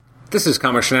This is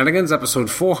Comic Shenanigans, episode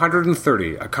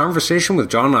 430, a conversation with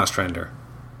John Ostrander.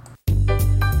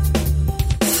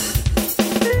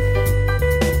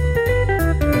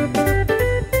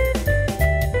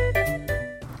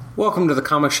 Welcome to the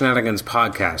Comic Shenanigans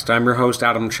podcast. I'm your host,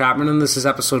 Adam Chapman, and this is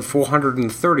episode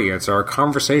 430. It's our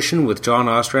conversation with John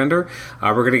Ostrander.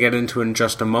 We're going to get into it in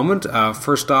just a moment.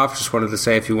 First off, just wanted to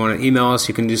say if you want to email us,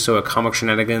 you can do so at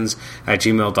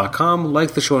comicshenanigans@gmail.com.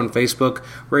 Like the show on Facebook,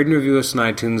 rate and review us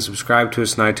on iTunes, subscribe to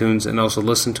us on iTunes, and also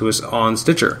listen to us on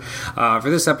Stitcher. For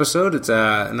this episode, it's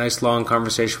a nice long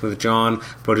conversation with John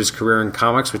about his career in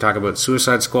comics. We talk about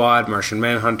Suicide Squad, Martian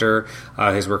Manhunter,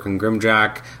 his work in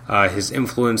Grimjack, his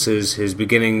influences, his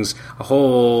beginnings, a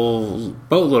whole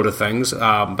boatload of things.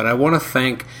 But I want to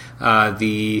thank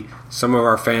some of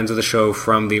our fans of the show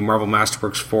from the Marvel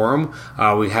Masterworks forum.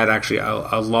 We had actually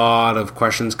a lot of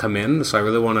questions come in, so I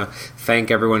really want to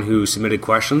thank everyone who submitted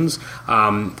questions.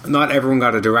 Not everyone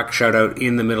got a direct shout out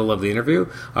in the middle of the interview,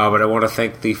 but I want to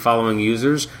thank the following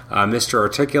users: Mr.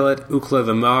 Articulate, Ukla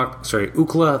the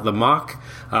Mock,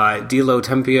 Dilo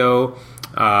Tempio,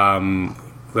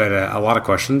 who had a lot of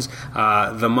questions.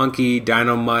 The Monkey,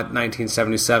 Dynamut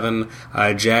 1977,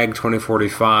 Jag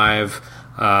 2045,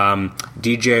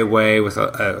 DJ Way with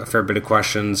a fair bit of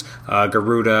questions,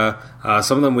 Garuda.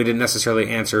 Some of them we didn't necessarily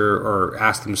answer or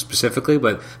ask them specifically,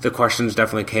 but the questions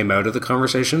definitely came out of the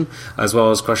conversation, as well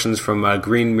as questions from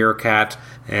Green Meerkat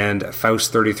and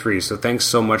Faust33. So thanks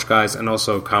so much, guys, and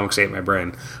also Comics Ate My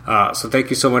Brain. So thank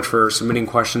you so much for submitting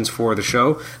questions for the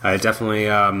show. It definitely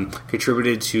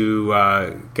contributed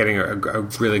to getting a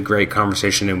really great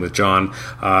conversation in with John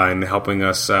and helping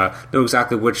us know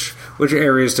exactly which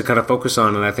areas to kind of focus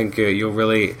on, and I think you'll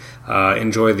really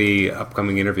enjoy the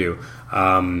upcoming interview.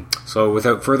 So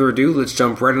without further ado, let's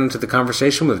jump right into the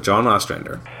conversation with John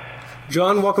Ostrander.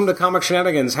 John, welcome to Comic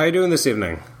Shenanigans. How are you doing this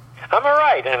evening? I'm all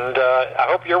right, and I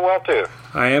hope you're well, too.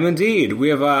 I am indeed. We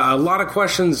have a lot of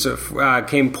questions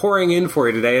came pouring in for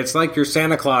you today. It's like you're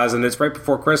Santa Claus, and it's right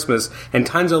before Christmas, and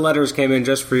tons of letters came in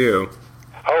just for you.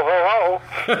 Ho, ho,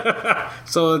 ho.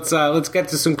 So let's get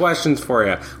to some questions for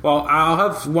you. Well, I'll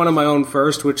have one of my own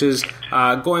first, which is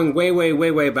going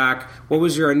way back. What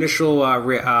was your initial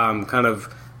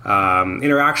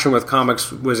interaction with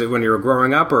comics? Was it when you were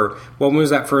growing up, or when was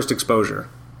that first exposure?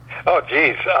 Oh,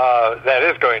 geez, that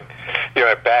is going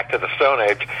back to the Stone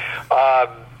Age. I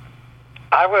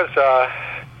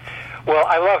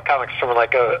love comics from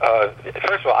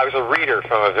first of all, I was a reader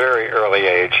from a very early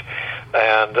age,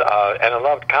 and I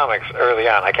loved comics early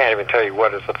on. I can't even tell you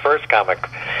what is the first comic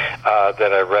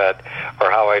that I read or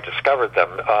how I discovered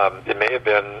them. It may have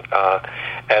been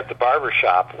at the barber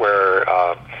shop where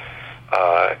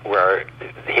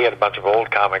he had a bunch of old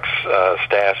comics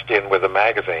stashed in with the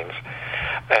magazines.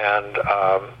 And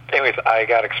anyways, I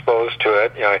got exposed to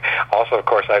it. Also, of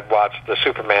course, I'd watched the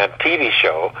Superman TV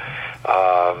show,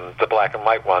 the black and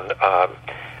white one,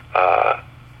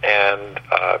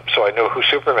 so I knew who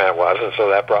Superman was, and so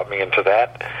that brought me into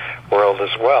that world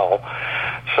as well.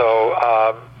 So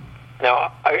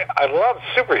now I love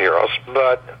superheroes,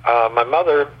 but my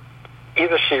mother,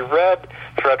 either she read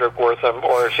Frederick Wertham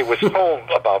or she was told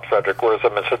about Frederick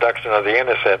Wertham and Seduction of the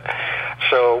Innocent.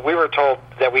 So we were told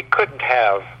that we couldn't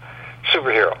have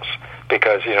superheroes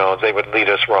because, they would lead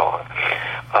us wrong.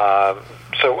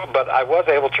 But I was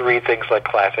able to read things like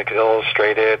Classics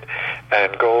Illustrated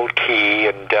and Gold Key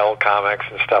and Dell Comics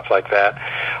and stuff like that.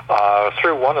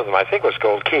 Through one of them, I think it was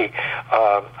Gold Key,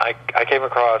 I came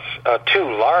across two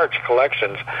large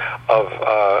collections of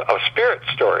spirit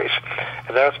stories,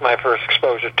 and that was my first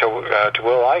exposure to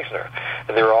Will Eisner.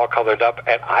 And they were all colored up,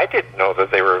 and I didn't know that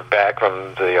they were back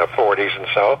from the 40s, and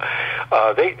so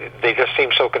they just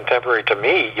seemed so contemporary to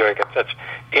me. You get such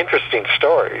interesting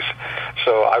stories.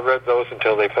 So I read those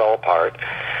until they fell apart.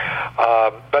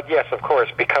 But yes, of course,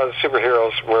 because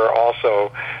superheroes were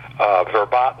also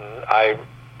verboten,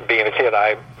 being a kid,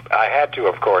 I had to,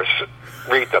 of course,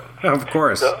 read them. Of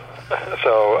course. So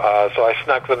I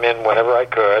snuck them in whenever I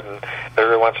could, and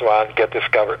every once in a while I'd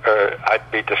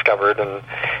be discovered and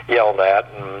yelled at,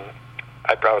 and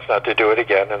I promised not to do it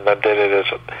again, and then did it as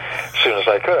soon as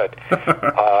I could.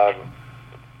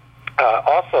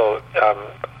 Also,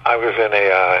 I was in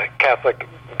a Catholic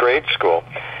grade school,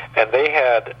 and they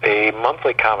had a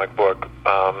monthly comic book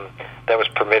that was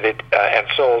permitted and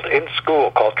sold in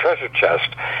school called Treasure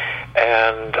Chest.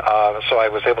 And so I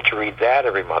was able to read that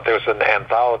every month. There was an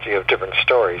anthology of different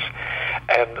stories.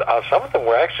 And some of them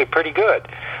were actually pretty good.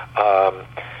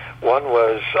 One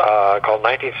was called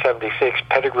 1976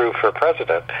 Pettigrew for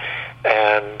President.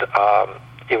 And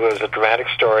it was a dramatic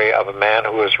story of a man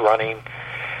who was running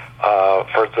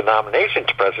for the nomination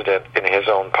to president in his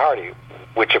own party,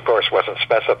 which of course wasn't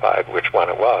specified which one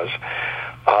it was.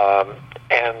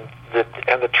 And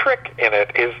the trick in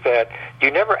it is that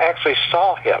you never actually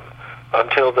saw him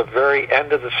until the very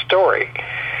end of the story.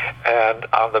 And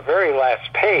on the very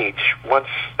last page, once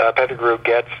Pettigrew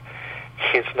gets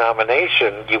his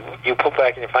nomination, you pull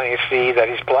back and you see that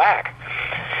he's black.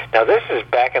 Now this is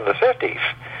back in the 50s.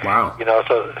 Wow. You know,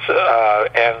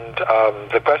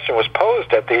 the question was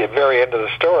posed at the very end of the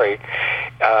story.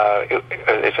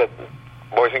 It said,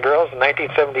 "Boys and girls, in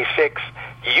 1976,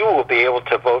 you will be able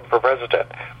to vote for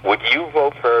president. Would you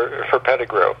vote for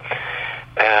Pettigrew?"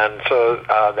 And so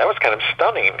that was kind of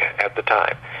stunning at the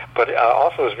time. But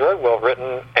also it was very well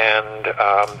written, and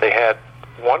they had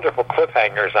wonderful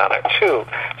cliffhangers on it too.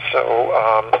 So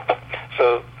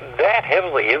that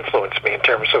heavily influenced me in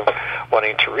terms of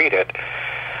wanting to read it.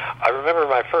 I remember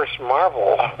my first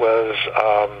Marvel was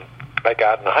I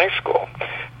got in high school.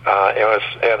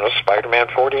 It was Spider-Man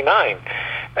 49,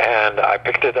 and I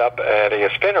picked it up at a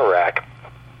spinner rack,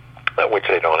 which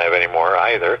they don't have anymore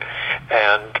either.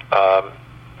 And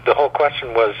the whole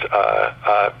question was,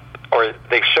 or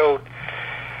they showed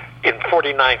in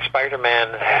 49 Spider-Man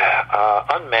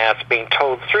unmasked being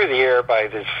towed through the air by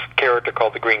this character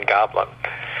called the Green Goblin.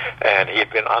 And he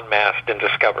had been unmasked and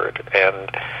discovered. And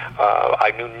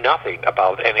I knew nothing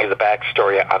about any of the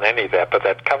backstory on any of that, but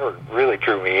that cover really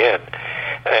drew me in.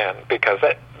 And because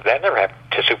that never happened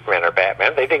to Superman or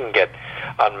Batman. They didn't get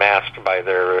unmasked by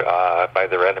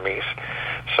their enemies.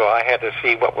 So I had to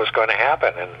see what was going to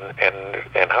happen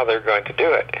and how they were going to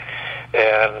do it.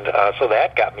 And so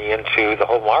that got me into the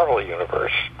whole Marvel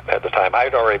universe at the time.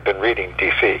 I'd already been reading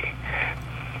DC.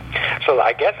 So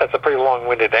I guess that's a pretty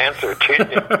long-winded answer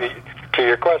to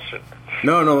your question.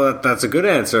 No, that's a good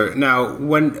answer. Now,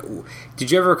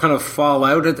 did you ever kind of fall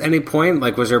out at any point?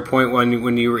 Like, was there a point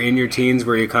when you were in your teens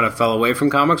where you kind of fell away from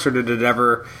comics, or did it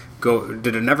never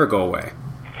go away?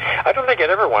 I don't think it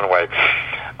ever went away.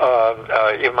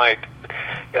 It might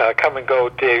come and go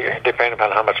depending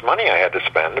upon how much money I had to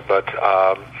spend, but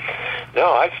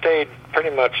no, I stayed pretty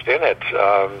much in it.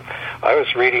 I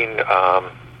was reading.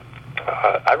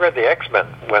 I read the X-Men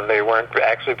when they weren't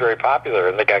actually very popular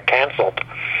and they got canceled.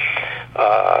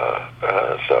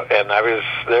 And I was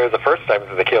there the first time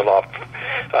that they killed off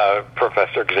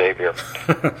Professor Xavier.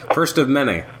 First of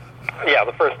many. Yeah,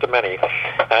 the first of many.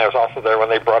 And I was also there when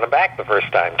they brought him back the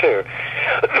first time too.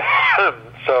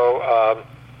 So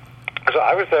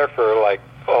I was there for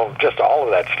just all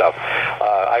of that stuff.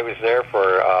 I was there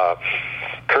for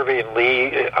Kirby and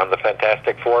Lee on the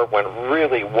Fantastic Four when it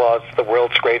really was the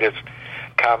world's greatest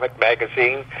comic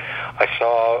magazine. I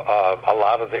saw a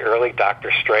lot of the early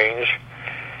Doctor Strange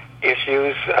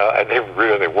issues, and they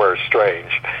really were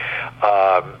strange.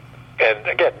 And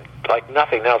again, like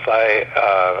nothing else I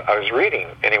was reading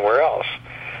anywhere else.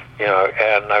 You know,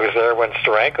 and I was there when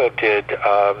Steranko did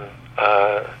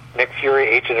Nick Fury,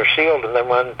 Agent of S.H.I.E.L.D., and then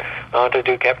went on to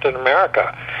do Captain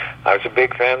America. I was a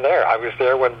big fan there. I was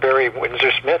there when Barry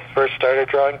Windsor Smith first started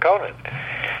drawing Conan.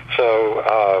 So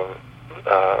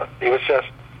it was just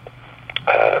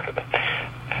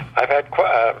I've had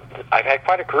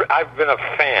quite a career. I've been a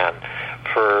fan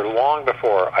for long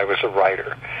before I was a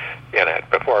writer in it,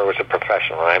 before I was a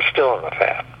professional, and I'm still a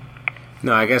fan.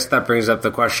 No, I guess that brings up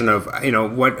the question of,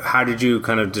 how did you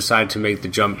kind of decide to make the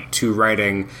jump to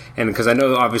writing? And because I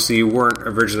know obviously you weren't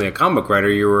originally a comic writer,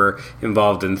 you were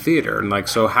involved in theater, and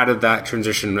so how did that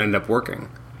transition end up working?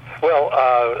 Well,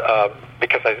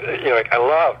 because I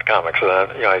loved comics, and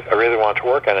I really wanted to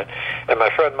work on it. And my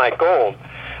friend Mike Gold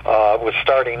was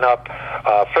starting up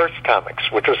First Comics,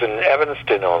 which was in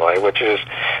Evanston, Illinois, which is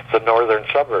the northern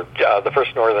suburb, the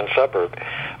first northern suburb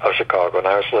of Chicago, and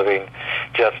I was living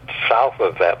just south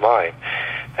of that line.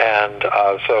 And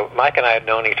so Mike and I had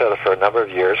known each other for a number of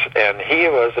years, and he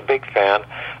was a big fan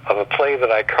of a play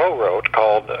that I co-wrote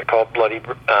called Bloody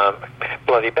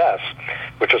Bess,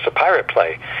 which was a pirate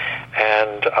play,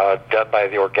 and done by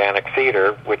the Organic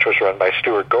Theater, which was run by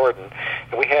Stuart Gordon.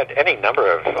 And we had any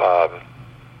number of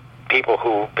people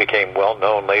who became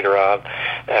well-known later on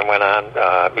and went on.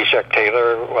 Meshach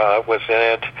Taylor was in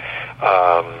it.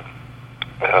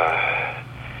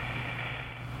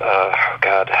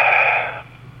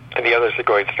 And the others are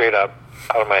going straight out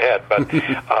of my head. But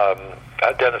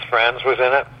Dennis Franz was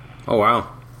in it. Oh, wow.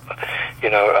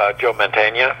 Joe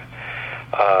Mantegna.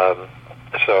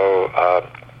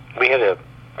 We had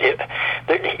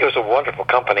it was a wonderful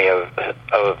company of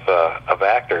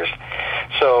actors.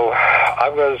 So I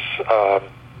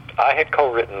had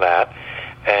co-written that,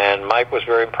 and Mike was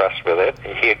very impressed with it.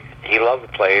 He loved the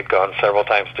play. He'd gone several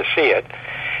times to see it,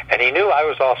 And he knew I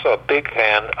was also a big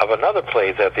fan of another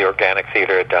play that the Organic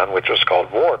Theater had done, which was called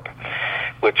Warp,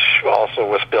 which also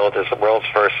was billed as the world's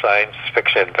first science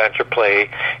fiction adventure play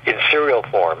in serial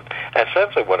form. And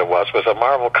essentially what it was a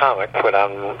Marvel comic put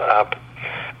on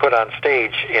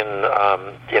stage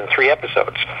in 3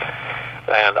 episodes.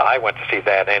 And I went to see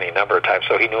that any number of times,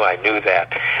 so he knew I knew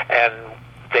that. And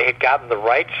they had gotten the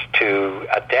rights to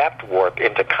adapt Warp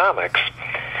into comics,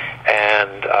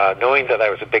 and knowing that I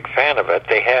was a big fan of it,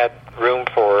 they had room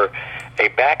for a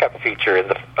backup feature in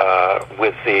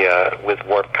with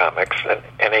Warp Comics, an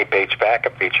 8-page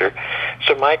backup feature.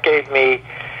 So Mike gave me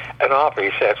an offer.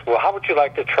 He says, "Well, how would you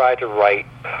like to try to write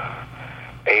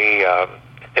an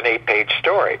 8-page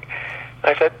story?"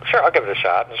 And I said, "Sure, I'll give it a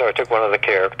shot." And so I took one of the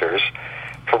characters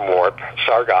from Warp,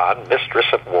 Sargon, Mistress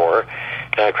of War,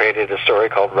 and I created a story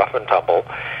called Rough and Tumble,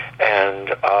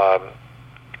 and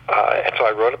so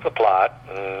I wrote up the plot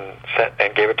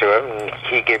and gave it to him, and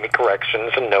he gave me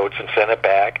corrections and notes and sent it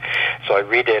back. So I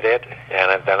redid it,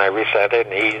 and then I reset it,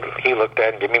 and he looked at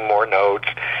it and gave me more notes,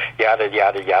 yada,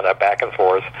 yada, yada, back and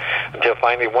forth, until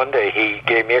finally one day he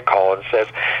gave me a call and says,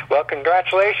 "Well,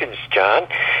 congratulations, John.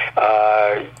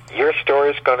 Your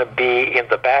story's going to be in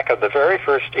the back of the very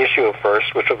first issue of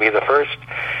First, which will be the first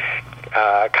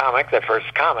comic that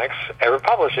First Comics ever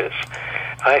publishes."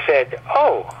 And I said,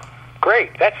 "Oh,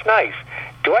 great, that's nice.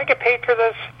 Do I get paid for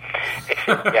this?" He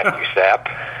said, "Yeah, you sap."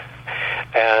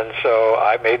 And so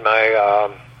I made my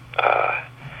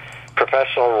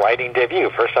professional writing debut.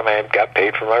 First time I got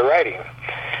paid for my writing,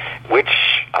 which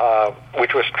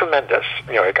was tremendous.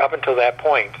 You know, up until that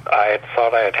point, I had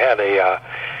thought I had a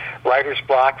writer's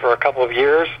block for a couple of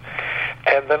years,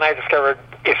 and then I discovered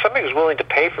if somebody was willing to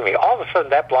pay for me, all of a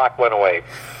sudden that block went away.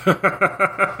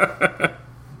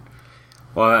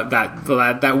 Well,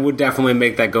 that would definitely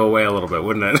make that go away a little bit,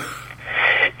 wouldn't it?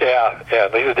 Yeah,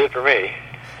 at least it did for me.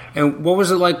 And what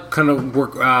was it like, kind of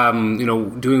work,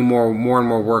 doing more and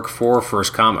more work for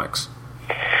First Comics?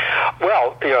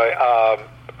 Well,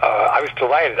 I was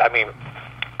delighted. I mean,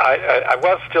 I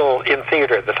was still in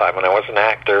theater at the time when I was an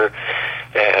actor,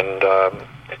 and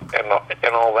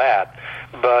all that.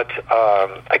 But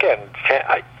again,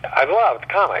 I loved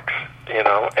comics, and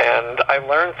I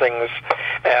learned things,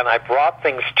 and I brought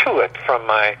things to it from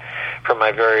my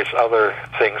various other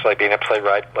things, like being a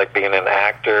playwright, like being an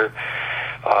actor,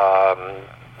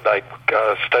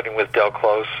 studying with Del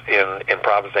Close in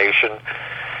improvisation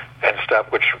and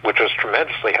stuff, which was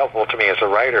tremendously helpful to me as a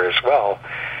writer as well.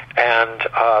 And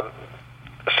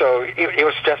so it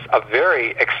was just a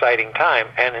very exciting time,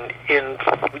 and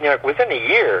within a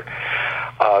year,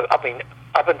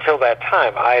 up until that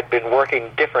time, I had been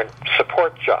working different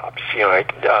support jobs,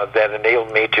 that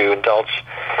enabled me to indulge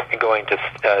in going to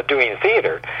doing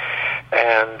theater,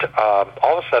 and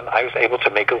all of a sudden, I was able to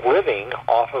make a living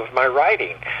off of my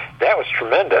writing. That was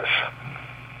tremendous.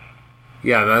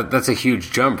 Yeah, that's a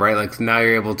huge jump, right? Like, now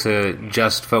you're able to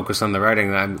just focus on the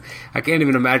writing. I can't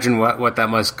even imagine what that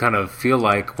must kind of feel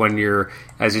like when you're,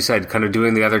 as you said, kind of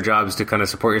doing the other jobs to kind of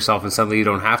support yourself, and suddenly you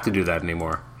don't have to do that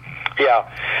anymore.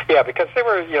 Yeah, because they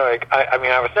were,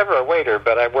 I was never a waiter,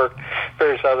 but I worked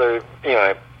various other,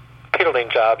 piddling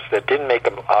jobs that didn't make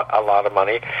a lot of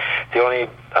money. The only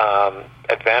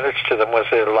advantage to them was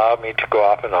it allowed me to go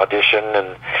off and audition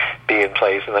and be in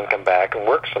plays and then come back and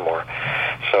work some more.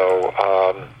 So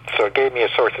it gave me a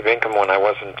source of income when I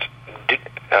wasn't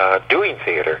doing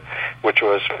theater, which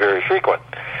was very frequent.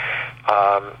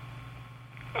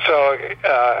 So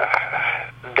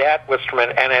that was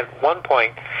tremendous. And at one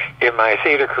point in my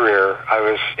theater career, I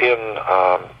was in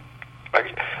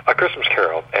A Christmas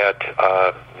Carol at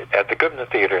the Goodman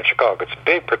Theater in Chicago. It's a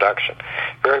big production,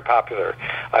 very popular.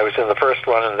 I was in the first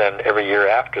one, and then every year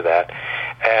after that.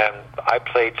 And I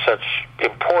played such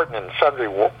important and sundry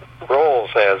roles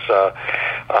as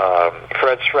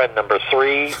Fred's friend number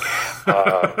 3,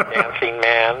 Dancing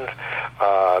Man,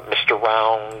 Mr.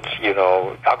 Round,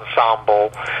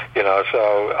 ensemble,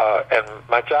 and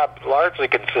my job largely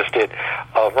consisted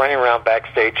of running around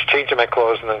backstage, changing my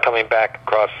clothes, and then coming back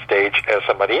across the stage as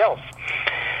somebody else.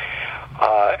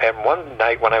 And one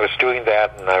night when I was doing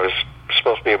that, and I was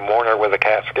supposed to be a mourner with a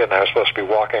casket, and I was supposed to be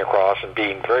walking across and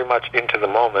being very much into the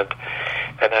moment,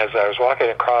 and as I was walking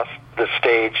across the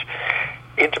stage,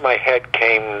 into my head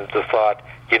came the thought,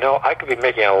 I could be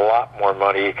making a lot more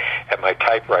money at my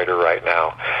typewriter right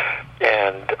now.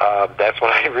 And that's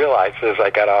when I realized as I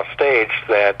got off stage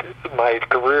that my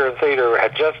career in theater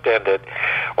had just ended,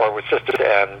 or was just to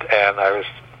end, and I was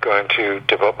going to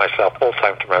devote myself full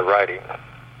time to my writing.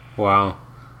 Wow.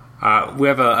 We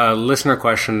have a listener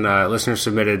question. Listener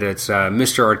submitted. It's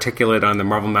Mr. Articulate on the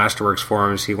Marvel Masterworks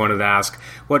forums. He wanted to ask,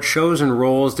 what shows and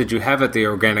roles did you have at the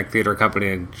Organic Theater Company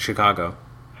in Chicago?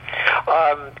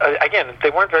 Again, they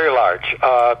weren't very large.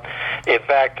 In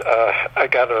fact, I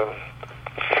got a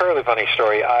fairly funny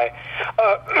story.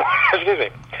 Excuse me.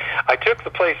 I took the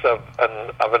place of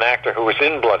an actor who was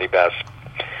in Bloody Bess.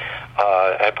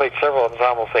 I played several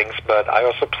ensemble things, but I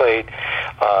also played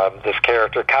this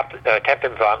character,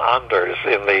 Captain Von Anders,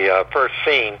 in the first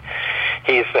scene.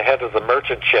 He's the head of the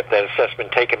merchant ship that has just been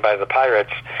taken by the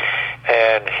pirates,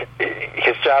 and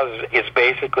his job is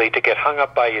basically to get hung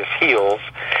up by his heels,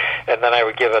 and then I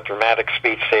would give a dramatic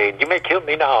speech saying, "You may kill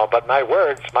me now, but my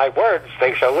words,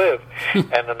 they shall live."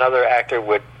 And another actor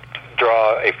would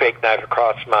draw a fake knife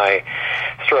across my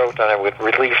throat, and I would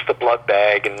release the blood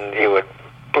bag, and he would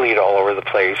bleed all over the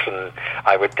place, and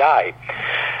I would die.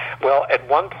 Well, at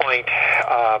one point,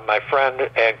 my friend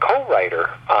and co-writer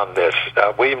on this,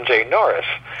 William J. Norris,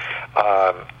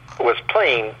 was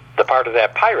playing the part of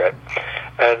that pirate.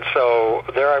 And so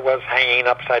there I was hanging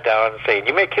upside down and saying,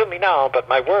 "You may kill me now, but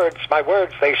my words,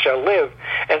 they shall live."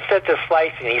 Instead of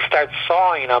slicing, he starts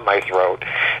sawing on my throat,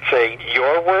 saying,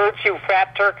 "Your words, you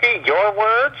fat turkey, your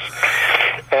words?"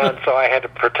 And so I had to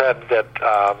pretend that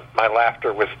my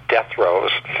laughter was death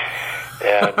throes.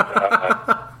 And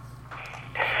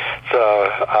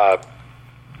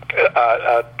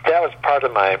that was part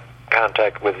of my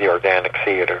contact with the Organic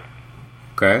Theater.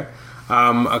 Okay.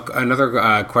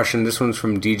 Another question, this one's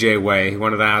from DJ Way. He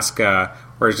wanted to ask,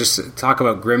 or just talk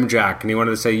about Grimjack, and he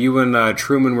wanted to say, you and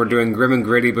Truman were doing Grim and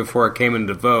Gritty before it came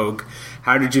into vogue.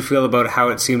 How did you feel about how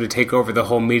it seemed to take over the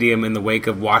whole medium in the wake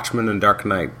of Watchmen and Dark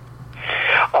Knight?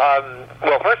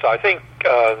 Well, first of all, I think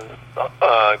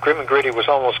Grim and Gritty was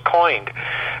almost coined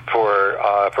for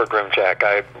Grimjack.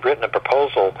 I'd written a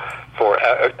proposal for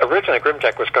originally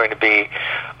Grimjack was going to be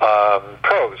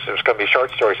prose. It was going to be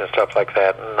short stories and stuff like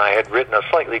that, and I had written a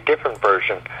slightly different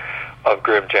version of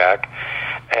Grimjack.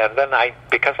 And then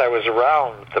because I was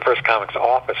around the First Comics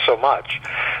office so much,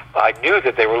 I knew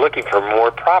that they were looking for more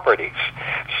properties.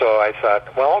 So I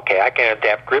thought, well, okay, I can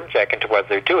adapt Grimjack into what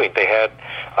they're doing. They had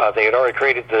already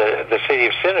created the city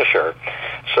of Sinisher,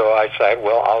 so I said,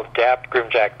 well, I'll adapt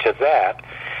Grimjack to that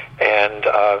and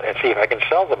see if I can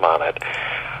sell them on it.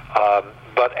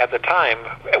 But at the time,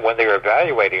 when they were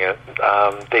evaluating it,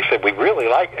 they said, we really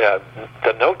like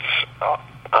the notes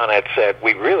on it said,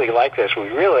 we really like this, we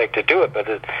really like to do it, but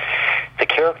the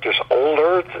character's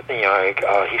older,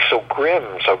 he's so grim,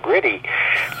 so gritty.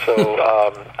 So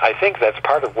I think that's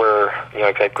part of where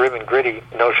that grim and gritty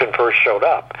notion first showed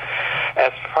up.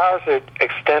 As far as it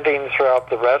extending throughout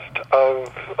the rest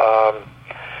of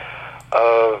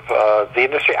the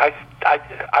industry,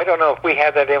 I don't know if we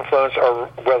had that influence or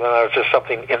whether or not it was just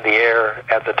something in the air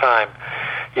at the time.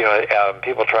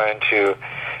 People trying to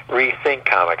rethink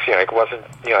comics. It wasn't.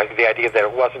 The idea that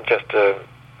it wasn't just a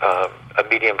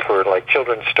medium for like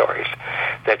children's stories,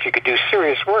 that you could do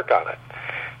serious work on it,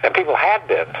 and people had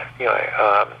been.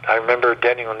 I remember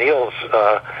Denny O'Neill's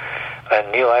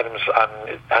and Neil Adams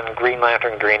on Green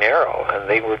Lantern, Green Arrow, and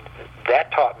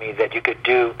that taught me that you could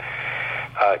do.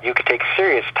 You could take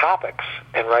serious topics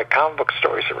and write comic book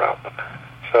stories around them.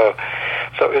 So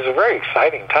it was a very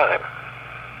exciting time.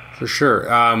 For sure.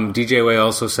 DJ Way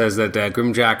also says that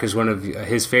Grimjack is one of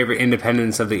his favorite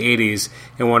independents of the 80s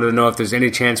and wanted to know if there's any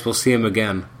chance we'll see him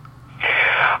again.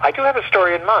 I do have a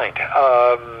story in mind.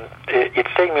 It's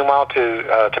taking me a while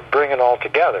to bring it all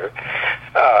together.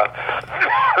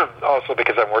 Also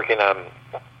because I'm working on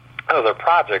other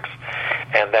projects,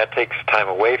 and that takes time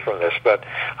away from this. But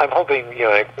I'm hoping,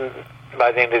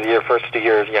 by the end of the year, first of the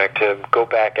year, to go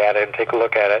back at it and take a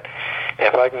look at it. And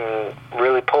if I can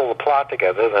really pull the plot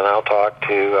together, then I'll talk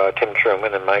to Tim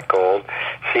Truman and Mike Gold,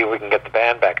 see if we can get the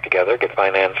band back together, get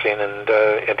financing, and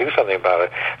do something about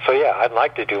it. So yeah, I'd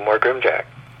like to do more Grimjack.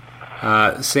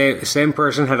 Same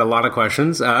person had a lot of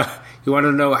questions. You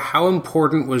wanted to know, how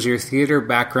important was your theater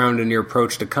background in your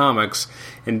approach to comics,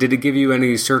 and did it give you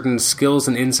any certain skills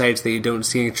and insights that you don't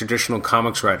see in traditional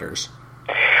comics writers?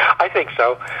 I think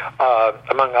so.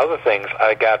 Among other things,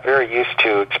 I got very used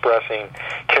to expressing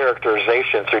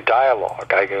characterization through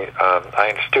dialogue. I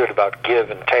understood about give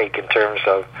and take in terms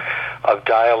of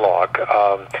dialogue.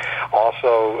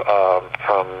 Also,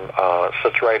 from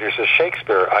such writers as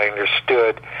Shakespeare, I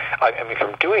understood.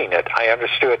 From doing it, I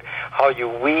understood how you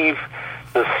weave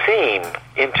the theme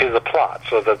into the plot,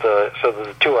 so that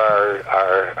the two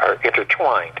are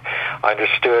intertwined. I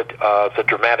understood the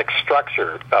dramatic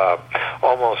structure,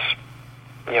 almost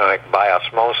like by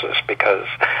osmosis, because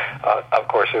of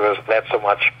course that's so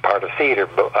much part of theater,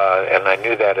 and I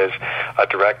knew that as a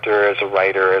director, as a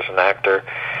writer, as an actor.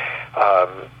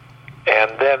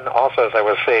 And then also, as I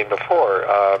was saying before,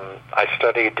 I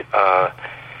studied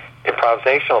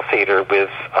improvisational theater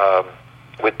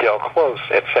with Del Close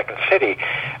at Second City,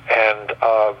 and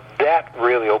that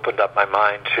really opened up my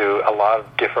mind to a lot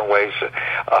of different ways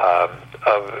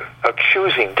of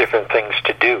choosing different things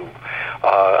to do,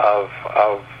 of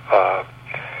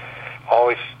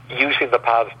always using the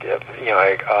positive,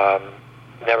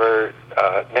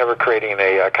 never creating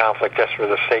a conflict just for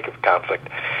the sake of conflict.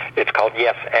 It's called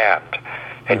yes and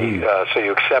so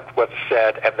you accept what's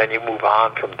said and then you move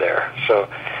on from there. So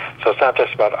it's not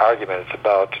just about argument; it's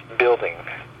about building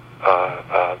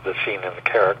the scene and the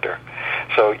character.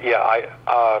 So yeah,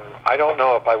 I don't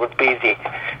know if I would be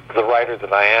the writer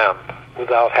that I am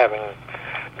without having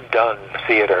done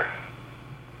theater.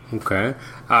 Okay.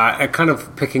 Kind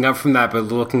of picking up from that, but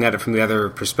looking at it from the other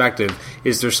perspective,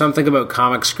 is there something about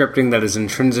comic scripting that is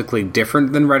intrinsically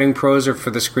different than writing prose or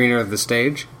for the screen or the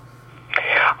stage?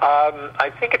 I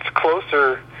think it's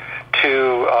closer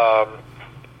to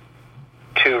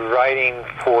writing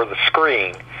for the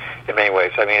screen in many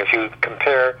ways. I mean, if you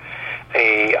compare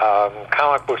a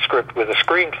comic book script with a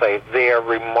screenplay, they are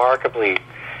remarkably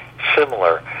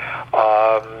similar.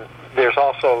 There's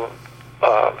also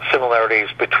similarities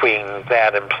between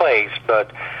that and plays,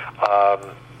 but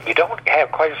you don't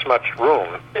have quite as much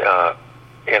room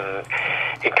in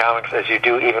comics as you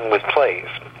do even with plays.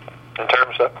 In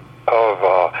terms of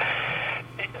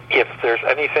if there's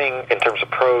anything in terms of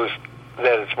prose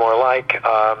that it's more like,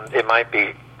 it might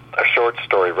be a short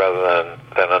story rather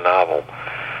than a novel.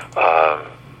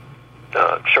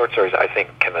 Short stories, I think,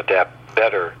 can adapt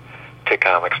better to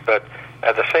comics, but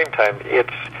at the same time,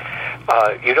 it's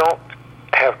you don't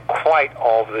have quite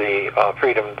all the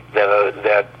freedom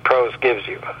that prose gives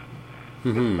you.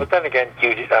 Mm-hmm. But then again,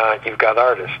 you've got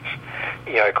artists,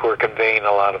 who are conveying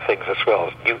a lot of things as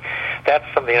well. That's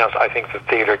something else I think the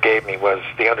theater gave me, was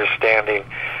the understanding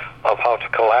of how to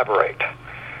collaborate.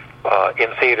 In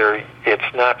theater,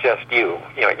 it's not just you.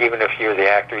 Even if you're the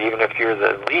actor, even if you're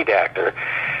the lead actor,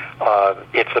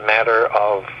 it's a matter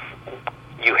of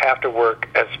you have to work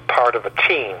as part of a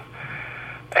team.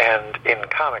 And in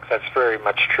comics, that's very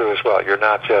much true as well. You're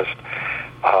not just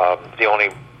the only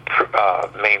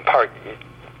main part.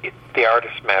 The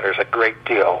artist matters a great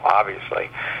deal, obviously.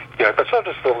 But so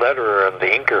does the letterer and the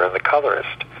inker and the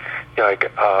colorist.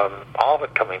 All of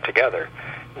it coming together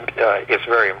is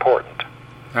very important.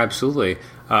 Absolutely.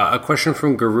 A question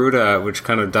from Garuda, which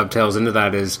kind of dovetails into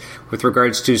that, is with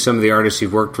regards to some of the artists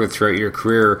you've worked with throughout your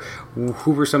career,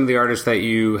 who were some of the artists that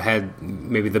you had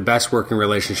maybe the best working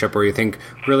relationship, or you think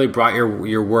really brought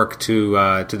your work to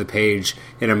the page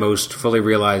in a most fully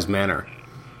realized manner?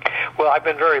 Well, I've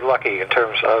been very lucky in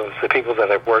terms of the people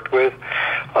that I've worked with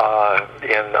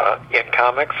in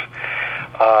comics.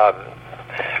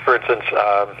 For instance,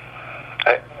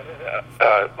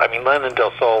 Lennon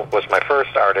Del Sol was my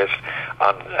first artist,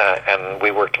 and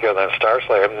we worked together on Star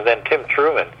Slayer. And then Tim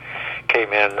Truman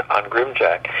came in on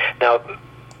Grimjack. Now,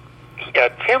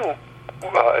 Tim,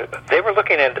 they were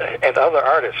looking at other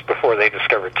artists before they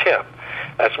discovered Tim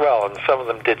as well, and some of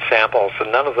them did samples,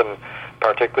 and none of them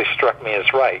particularly struck me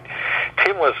as right.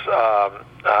 Tim was,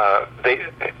 they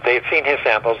had seen his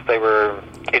samples, they were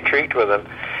intrigued with him,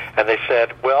 and they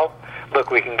said, well,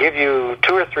 look, we can give you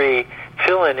 2 or 3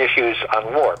 fill-in issues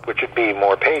on Warp, which would be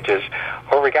more pages,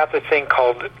 or we got this thing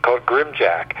called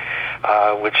Grimjack,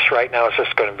 which right now is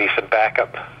just going to be some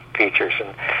backup features.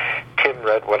 And Tim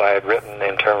read what I had written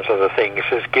in terms of the thing. He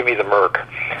says, give me the Merc,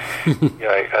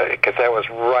 because that was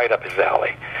right up his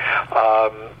alley.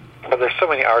 But there's so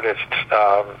many artists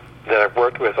that I've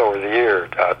worked with over the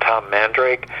years. Tom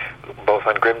Mandrake, both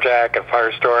on Grimjack and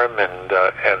Firestorm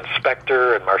and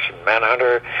Spectre and Martian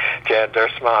Manhunter, Jan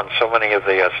Duursema on so many of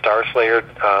the Star Slayer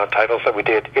titles that we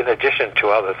did, in addition to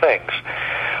other things.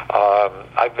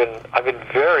 I've been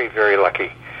very, very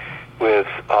lucky with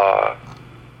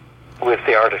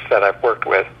the artists that I've worked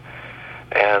with,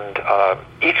 and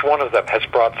each one of them has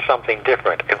brought something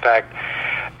different. In fact,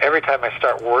 every time I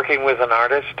start working with an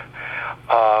artist,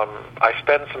 I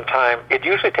spend some time. It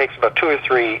usually takes about 2 or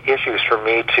 3 issues for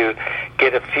me to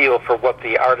get a feel for what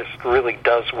the artist really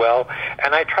does well,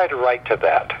 and I try to write to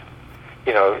that,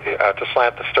 to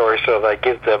slant the story so that I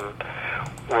give them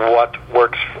what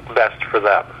works best for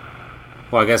them.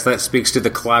 Well, I guess that speaks to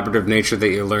the collaborative nature that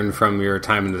you learned from your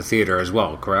time in the theater as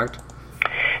well, correct?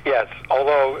 Yes,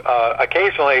 although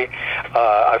occasionally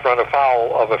I've run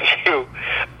afoul of a few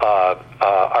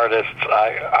artists.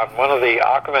 On one of the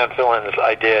Aquaman villains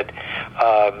I did,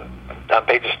 on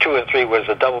pages 2 and 3 was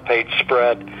a double-page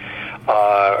spread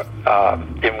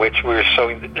in which we were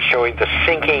showing the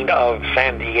sinking of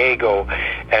San Diego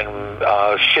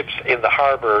and ships in the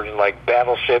harbor, like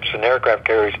battleships and aircraft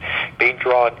carriers, being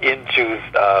drawn into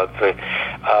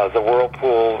the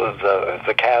whirlpool,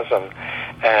 the chasm,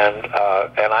 and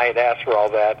I had asked for all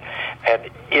that, and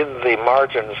in the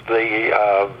margins,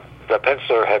 the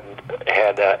penciler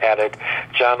had added,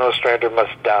 "John Ostrander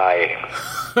must die."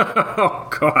 Oh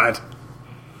God.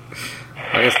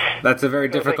 I guess that's a very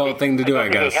difficult thing to do, I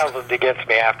guess. He held it against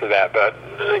me after that, but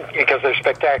because they're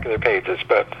spectacular pages,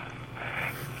 but...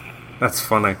 That's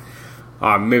funny.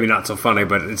 Maybe not so funny,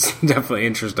 but it's definitely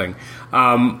interesting.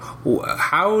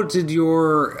 How did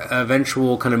your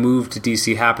eventual kind of move to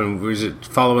DC happen? Was it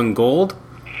following Gold?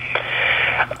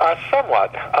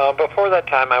 Somewhat. Before that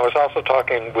time, I was also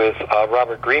talking with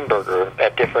Robert Greenberger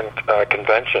at different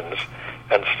conventions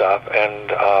and stuff,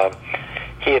 and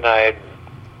he and I had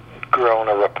grown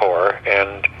a rapport,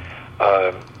 and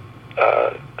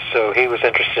so he was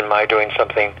interested in my doing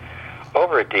something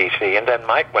over at DC, and then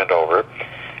Mike went over,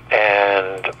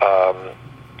 and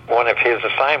one of his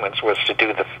assignments was to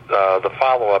do the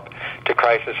follow-up to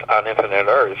Crisis on Infinite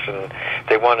Earths, and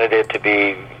they wanted it to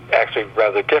be actually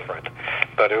rather different,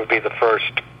 but it would be the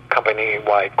first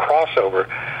company-wide crossover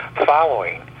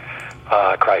following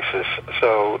Crisis.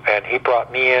 So, and he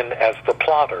brought me in as the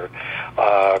plotter.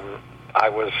 I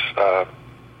was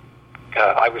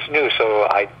new, so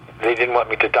they didn't want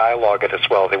me to dialogue it as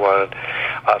well. They wanted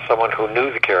someone who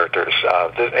knew the characters.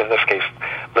 In this case,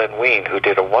 Len Wein, who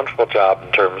did a wonderful job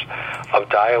in terms of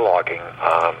dialoguing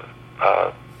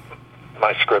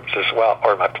my scripts as well,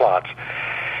 or my plots.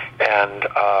 And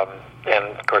of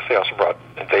course,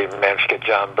 they managed to get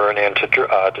John Byrne in to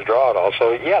draw it all.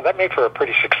 So yeah, that made for a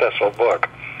pretty successful book.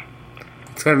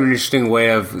 It's kind of an interesting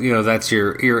way of, that's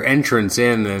your entrance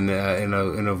in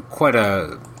a quite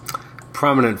a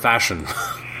prominent fashion.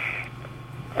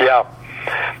 Yeah,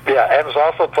 and it was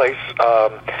also a place,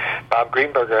 Bob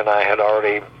Greenberger and I had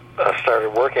already started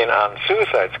working on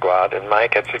Suicide Squad, and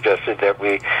Mike had suggested that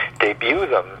we debut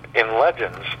them in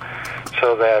Legends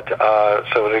so that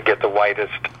so to get the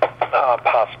widest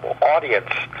possible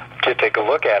audience to take a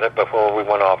look at it before we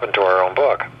went off into our own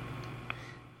book.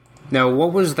 Now,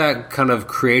 what was that kind of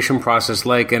creation process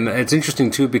like? And it's interesting,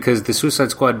 too, because the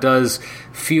Suicide Squad does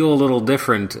feel a little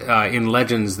different in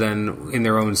Legends than in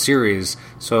their own series.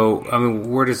 So, I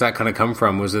mean, where does that kind of come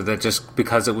from? Was it that just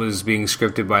because it was being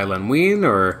scripted by Len Wein,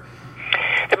 or...?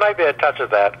 It might be a touch of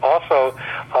that. Also,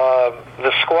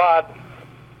 the Squad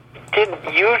didn't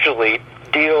usually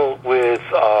deal with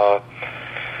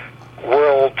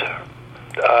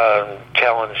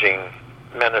world-challenging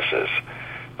menaces.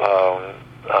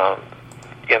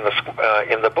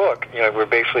 In the book, we're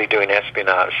basically doing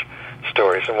espionage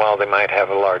stories, and while they might have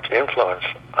a large influence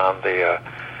on the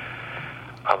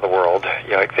world,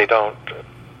 they don't.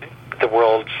 The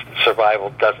world's survival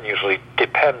doesn't usually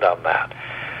depend on that.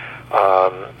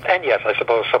 And yes, I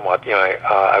suppose somewhat.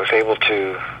 I was able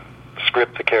to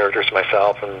script the characters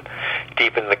myself and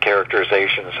deepen the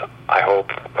characterizations. I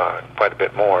hope quite a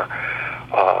bit more.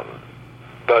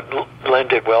 But Len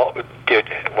did well.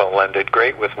 Len did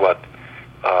great with what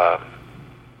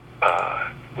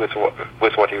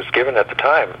he was given at the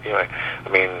time. I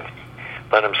mean,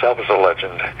 Len himself is a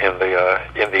legend in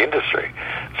the industry.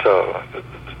 So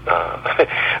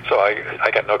I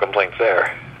got no complaints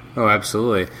there. Oh,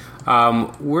 absolutely.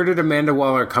 Where did Amanda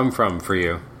Waller come from for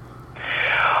you?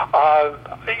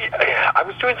 I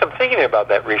was doing some thinking about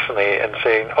that recently and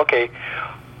saying, okay,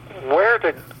 where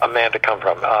did Amanda come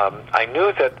from? I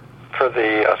knew that for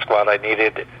the squad I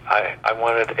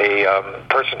wanted a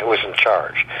person who was in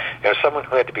charge, someone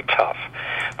who had to be tough.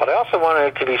 But I also wanted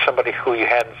it to be somebody who you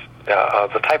hadn't,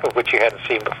 the type of which you hadn't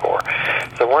seen before.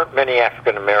 There weren't many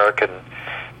African American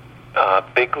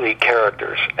big league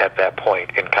characters at that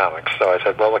point in comics. So I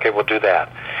said, well, okay, we'll do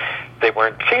that. They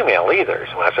weren't female either.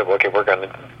 So I said, well, okay, we're going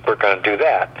to do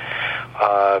that.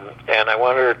 And I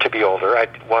wanted her to be older. I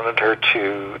wanted her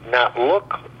to not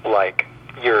look like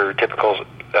your typical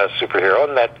superhero,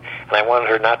 and I wanted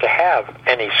her not to have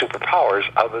any superpowers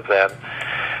other than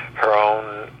her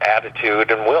own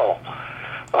attitude and will.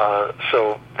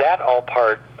 So that all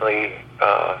partly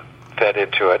fed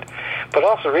into it. But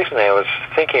also recently I was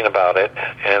thinking about it,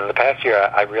 and the past year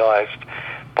I realized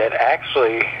that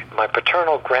actually my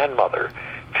paternal grandmother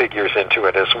figures into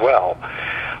it as well.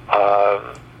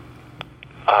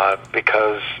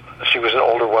 Because she was an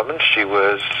older woman, she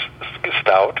was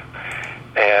stout,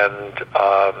 and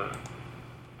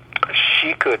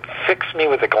she could fix me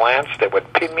with a glance that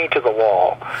would pin me to the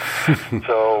wall.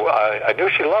 So I knew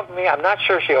she loved me. I'm not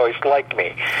sure she always liked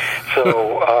me.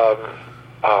 So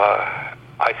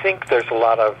I think there's a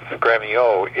lot of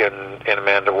Grammy-O in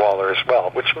Amanda Waller as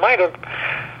well, which might have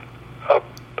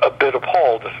a bit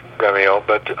appalled Grammy-O,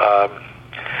 but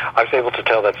I was able to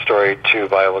tell that story to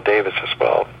Viola Davis as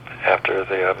well after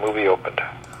the movie opened.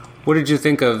 What did you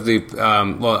think of the,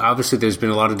 well, obviously there's been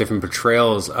a lot of different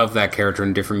portrayals of that character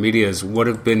in different medias. What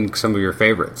have been some of your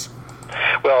favorites?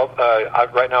 Well,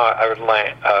 right now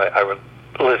I would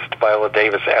list Viola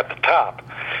Davis at the top.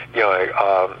 You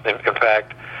know, in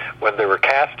fact, when they were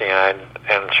casting, and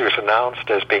she was announced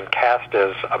as being cast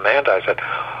as Amanda, I said,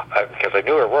 because I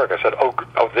knew her work, I said, oh,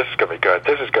 this is going to be good.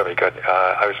 This is going to be good.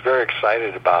 I was very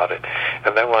excited about it.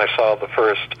 And then when I saw the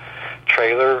first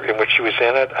trailer in which she was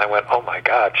in it, I went, oh my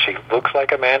God, she looks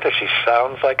like Amanda, she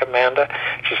sounds like Amanda,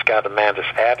 she's got Amanda's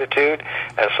attitude,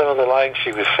 and some of the lines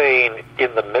she was saying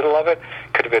in the middle of it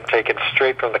could have been taken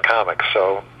straight from the comics.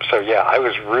 So yeah, I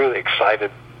was really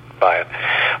excited by it.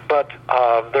 But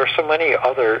there are so many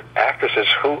other actresses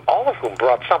all of whom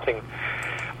brought something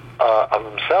of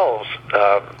themselves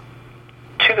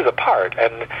to the part,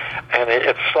 and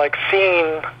it's like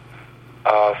seeing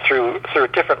through a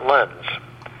different lens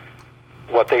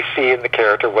what they see in the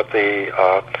character, what the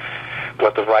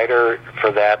writer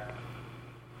for that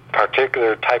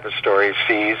particular type of story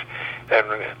sees, and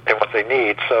what they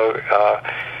need. So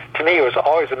to me, it was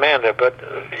always Amanda, but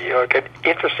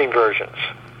interesting versions.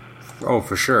 Oh,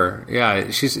 for sure. Yeah,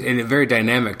 she's a very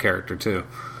dynamic character too.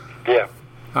 Yeah.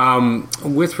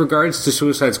 With regards to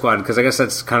Suicide Squad, because I guess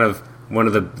that's kind of one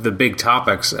of the big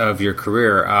topics of your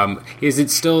career, is it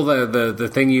still the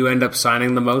thing you end up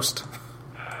signing the most?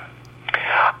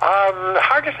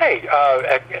 Hard to say.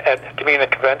 Do you mean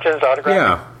at conventions,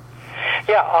 autographs?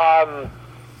 Yeah.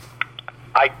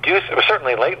 I do.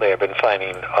 Certainly lately I've been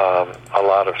signing a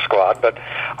lot of Squad, but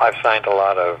I've signed a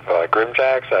lot of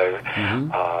Grimjacks.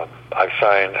 I've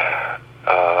signed...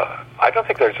 I don't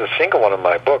think there's a single one of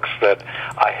my books that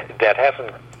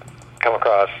hasn't come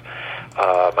across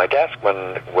my desk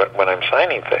when I'm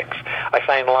signing things. I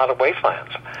sign a lot of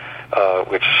Wastelands,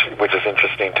 which is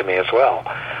interesting to me as well.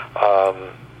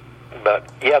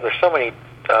 But yeah, there's so many.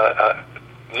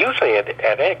 Usually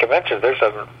at any convention, there's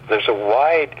a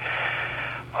wide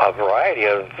variety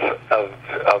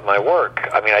of my work.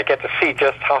 I mean, I get to see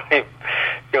just how many.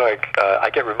 I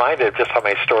get reminded of just how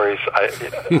many stories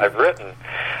I've written.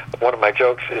 One of my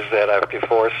jokes is that I've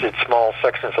deforested small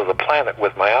sections of the planet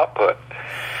with my output.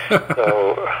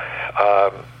 So,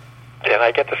 and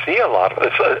I get to see a lot of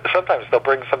it. Sometimes they'll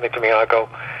bring something to me and I'll go,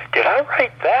 did I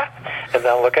write that? And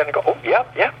then I'll look at it and go, oh, yeah,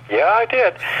 I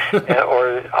did.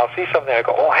 Or I'll see something and I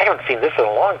go, oh, I haven't seen this in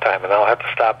a long time, and I'll have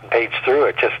to stop and page through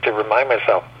it just to remind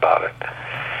myself about it.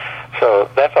 So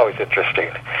that's always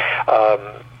interesting.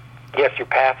 Yes, your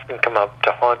past can come up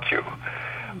to haunt you.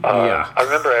 Yeah. I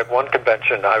remember at one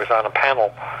convention I was on a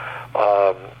panel,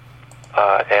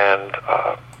 and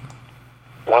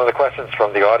one of the questions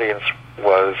from the audience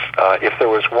was, if there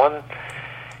was one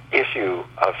issue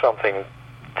of something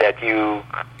that you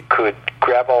could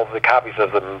grab all of the copies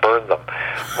of them and burn them,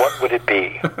 what would it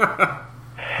be?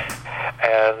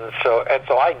 And so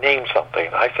I named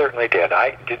something. I certainly did.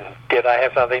 Did I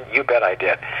have something? You bet I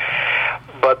did.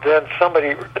 But then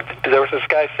there was this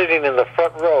guy sitting in the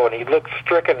front row, and he looked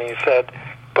stricken, and he said,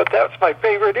 but that's my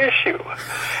favorite issue.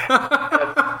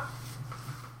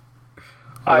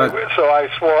 So I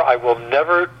swore I will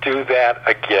never do that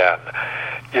again.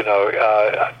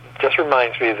 Just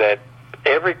reminds me that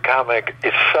every comic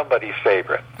is somebody's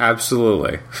favorite.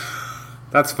 Absolutely.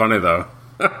 That's funny, though.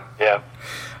 Yeah.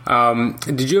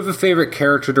 Did you have a favorite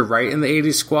character to write in the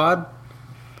 80s Squad?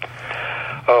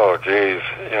 Oh, geez.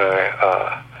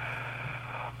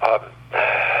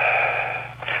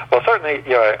 Well, certainly,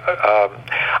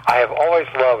 I have always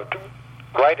loved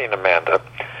writing Amanda.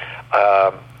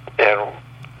 And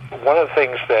one of the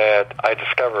things that I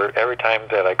discover every time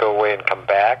that I go away and come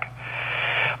back,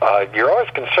 you're always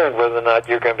concerned whether or not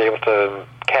you're going to be able to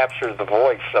capture the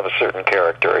voice of a certain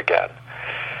character again,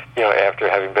 after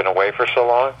having been away for so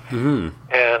long. Mm-hmm.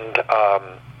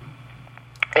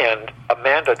 And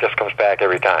Amanda just comes back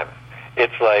every time.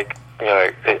 It's like,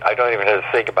 I don't even have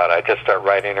to think about it. I just start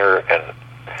writing her, and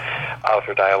out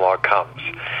her dialogue comes.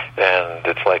 And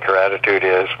it's like her attitude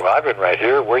is, well, I've been right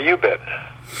here. Where you been?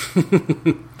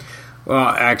 Well,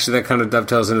 actually, that kind of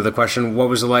dovetails into the question, what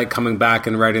was it like coming back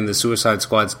and writing the Suicide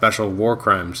Squad special, War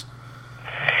Crimes?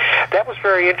 That was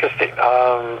very interesting,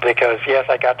 because, yes,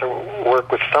 I got to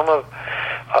work with some of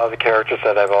the characters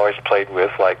that I've always played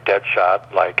with, like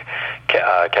Deadshot, like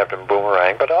Captain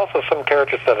Boomerang, but also some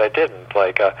characters that I didn't,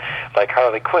 like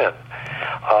Harley Quinn.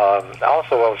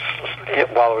 Also, while it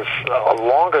was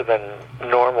longer than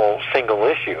normal single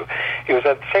issue, it was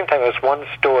at the same time, it was one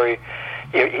story.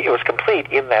 It was complete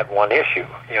in that one issue,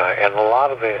 and a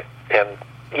lot of it, and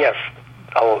yes,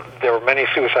 there were many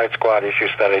Suicide Squad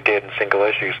issues that I did in single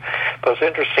issues, but it was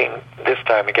interesting this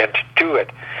time again to do it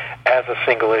as a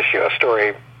single issue, a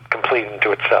story complete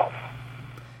into itself.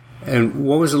 And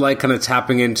what was it like kind of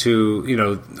tapping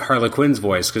into, Harley Quinn's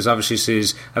voice? Because obviously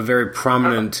she's a very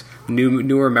prominent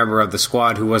newer member of the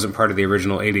Squad who wasn't part of the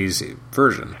original 80s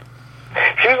version.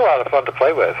 She was a lot of fun to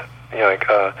play with.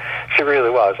 She really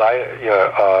was.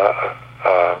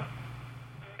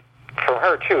 From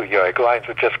her too, lines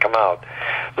would just come out,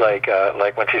 like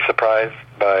when she's surprised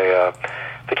by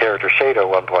the character Shado at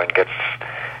one point gets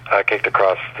kicked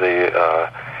across the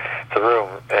room,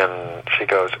 and she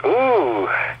goes, "Ooh,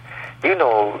 you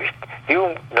know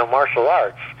martial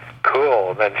arts,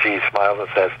 cool." And then she smiles and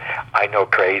says, "I know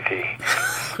crazy."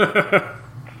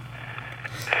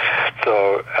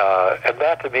 So, and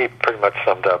that to me pretty much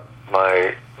summed up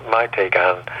my take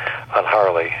on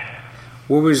Harley.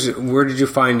 Where did you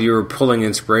find you were pulling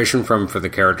inspiration from for the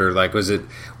character? Like, was it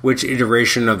which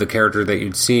iteration of the character that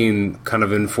you'd seen kind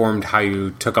of informed how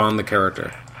you took on the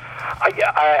character?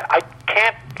 I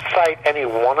can't cite any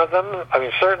one of them. I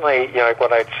mean, certainly,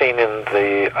 what I'd seen in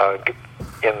the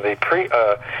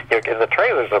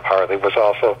trailers of Harley was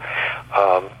also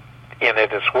in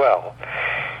it as well.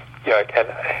 And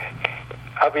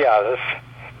I'll be honest,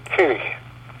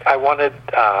 I wanted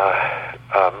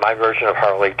my version of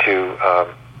Harley to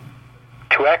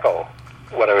echo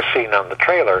what I was seeing on the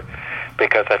trailer,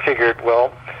 because I figured,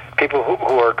 well, people who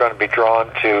are going to be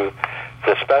drawn to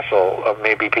the special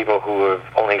may be people who have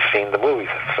only seen the movies,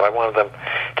 so I wanted them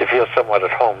to feel somewhat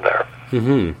at home there.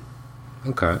 Mm-hmm.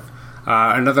 Okay.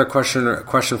 Another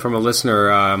question from a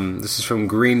listener. This is from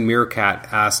Green Meerkat.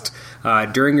 Asked,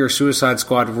 during your Suicide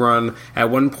Squad run, at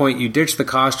one point you ditched the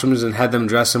costumes and had them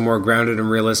dress in more grounded and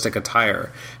realistic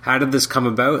attire. How did this come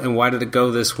about, and why did it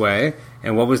go this way?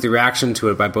 And what was the reaction to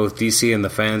it by both DC and the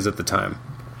fans at the time?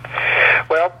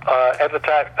 Well, at the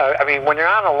time, I mean, when you're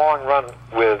on a long run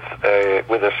with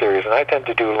a series, and I tend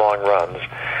to do long runs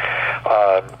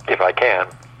if I can.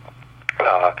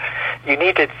 You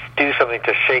need to do something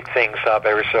to shake things up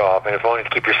every so often, if only to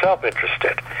keep yourself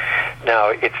interested. Now,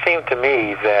 it seemed to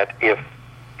me that if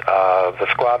the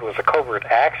Squad was a covert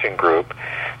action group,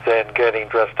 then getting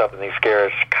dressed up in these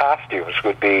garish costumes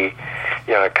would be,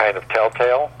 kind of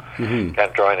telltale,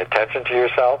 and drawing attention to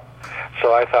yourself.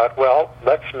 So I thought, well,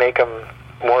 let's make them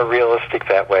more realistic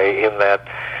that way, in that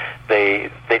they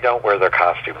don't wear their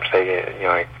costumes.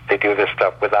 They do this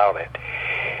stuff without it.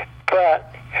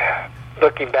 But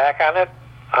looking back on it,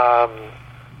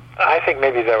 I think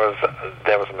maybe that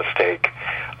was a mistake.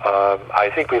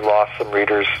 I think we lost some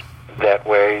readers that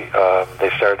way. They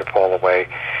started to fall away,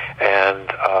 and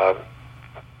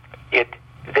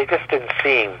they just didn't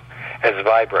seem as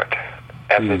vibrant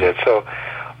as they did. So,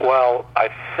 while I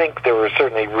think there were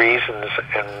certainly reasons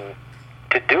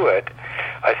to do it,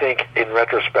 I think in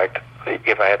retrospect,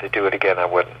 if I had to do it again, I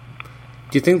wouldn't.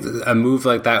 Do you think a move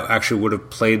like that actually would have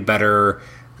played better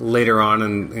later on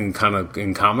in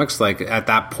comics? Like, at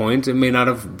that point, it may not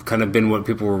have kind of been what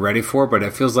people were ready for, but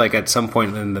it feels like at some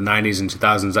point in the 90s and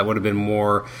 2000s that would have been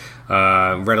more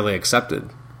readily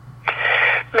accepted.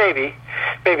 Maybe.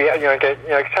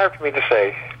 It's hard for me to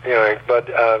say, but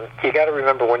you got to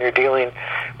remember, when you're dealing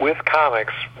with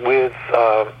comics, with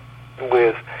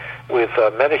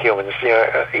metahumans,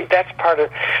 that's part of,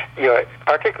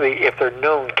 particularly if they're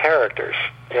known characters,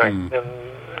 and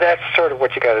that's sort of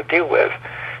what you got to deal with.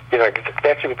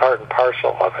 That should be part and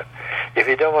parcel of it. If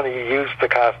you don't want to use the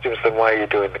costumes, then why are you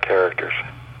doing the characters?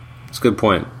 That's a good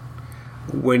point.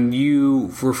 When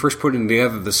you were first putting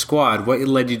together the Squad, what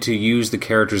led you to use the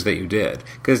characters that you did?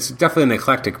 Because it's definitely an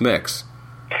eclectic mix.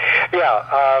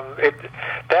 Yeah,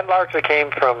 that largely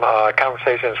came from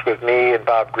conversations with me and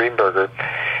Bob Greenberger.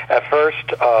 At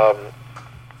first,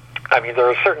 there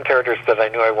were certain characters that I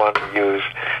knew I wanted to use,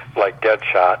 like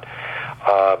Deadshot,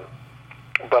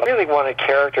 but I really wanted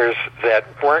characters that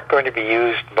weren't going to be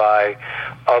used by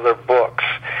other books,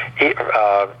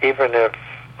 even if,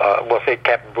 say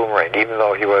Captain Boomerang, even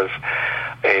though he was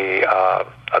a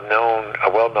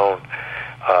well-known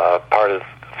part of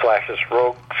Flash's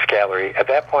Rogues Gallery. At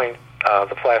that point,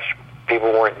 the Flash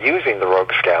people weren't using the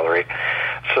Rogues Gallery,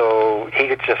 so he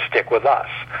could just stick with us.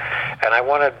 And I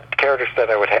wanted characters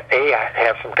that I would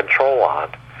have some control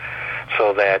on,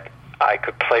 so that I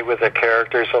could play with the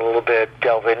characters a little bit,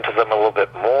 delve into them a little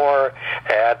bit more,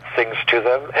 add things to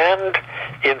them, and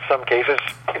in some cases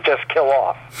just kill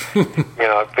off.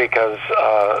 Because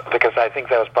I think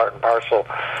that was part and parcel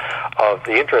of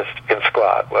the interest in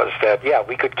Squad, was that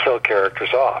we could kill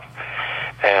characters off,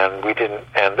 and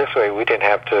this way we didn't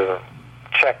have to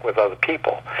check with other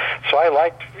people. So I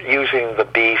liked using the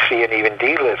B, C, and even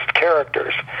D-list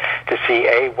characters to see,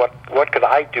 what could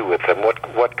I do with them?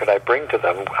 What could I bring to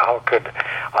them? How could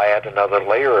I add another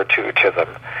layer or two to them?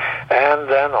 And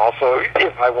then also,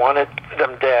 if I wanted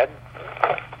them dead,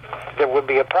 there would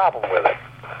be a problem with it.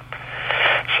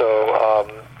 So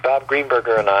Bob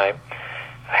Greenberger and I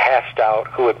hashed out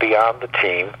who would be on the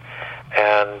team,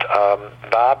 and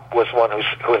Bob was one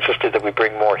who insisted that we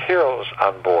bring more heroes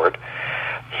on board.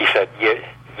 He said,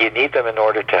 you need them in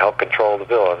order to help control the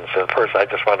villains. And at first I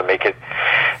just wanted to make it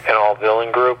an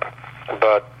all-villain group,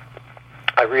 but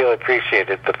I really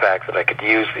appreciated the fact that I could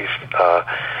use these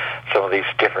some of these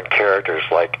different characters,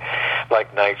 like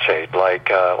Nightshade, like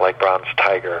Bronze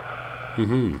Tiger,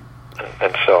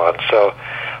 and so on. So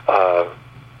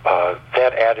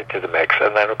that added to the mix,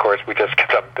 and then of course we just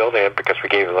kept on building it because we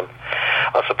gave them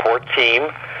a support team,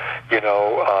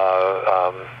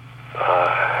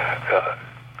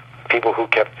 people who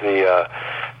kept the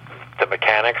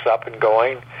mechanics up and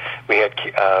going. We had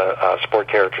support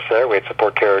characters there. We had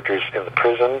support characters in the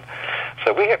prison.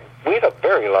 So we had a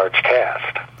very large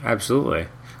cast. Absolutely.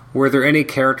 Were there any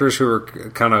characters who were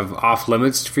kind of off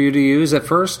limits for you to use at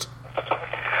first?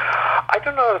 I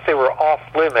don't know if they were off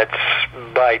limits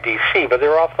by DC, but they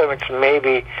were off limits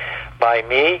maybe by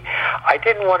me. I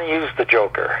didn't want to use the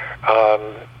Joker.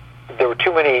 There were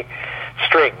too many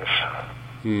strings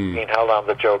being held on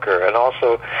the Joker, and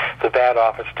also the Bat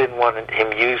Office didn't want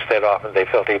him used that often. They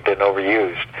felt he'd been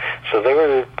overused, so they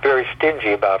were very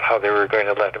stingy about how they were going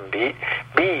to let him be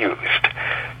used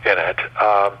in it.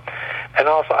 And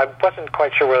also, I wasn't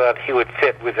quite sure whether he would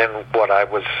fit within what I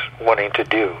was wanting to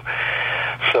do.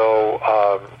 So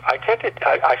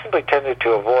I simply tended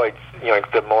to avoid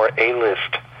the more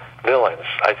A-list villains.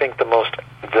 I think the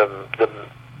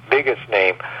biggest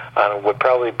name would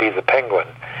probably be the Penguin.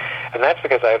 And that's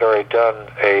because I had already done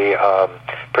a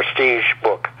prestige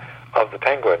book of the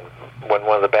Penguin when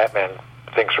one of the Batman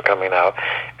things were coming out.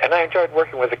 And I enjoyed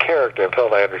working with the character and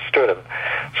felt I understood him.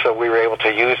 So we were able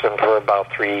to use him for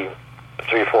about three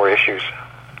or four issues.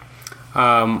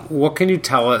 What can you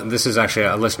tell us? This is actually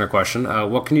a listener question.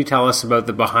 What can you tell us about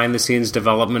the behind-the-scenes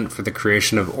development for the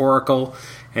creation of Oracle?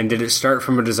 And did it start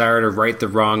from a desire to right the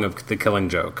wrong of the Killing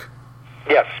Joke?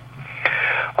 Yes.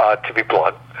 To be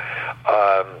blunt.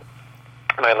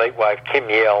 My late wife, Kim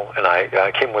Yale, and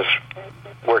I, Kim was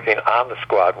working on the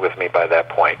Squad with me by that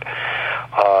point.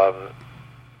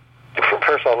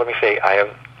 First of all, let me say I have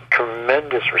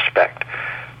tremendous respect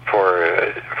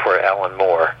for Alan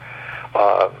Moore.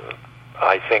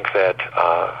 I think that,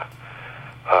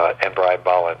 and Brian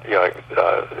Bolland,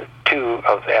 two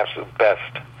of the absolute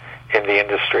best in the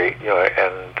industry,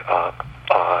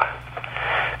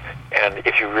 and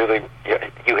if you really,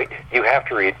 you have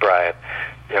to read Brian,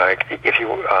 if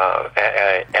you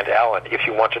and Alan, if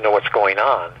you want to know what's going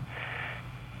on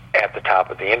at the top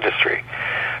of the industry.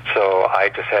 So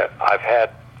I've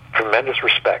had tremendous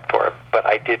respect for him, but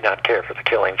I did not care for the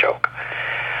Killing Joke.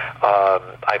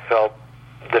 I felt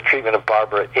the treatment of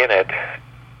Barbara in it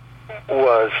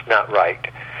was not right.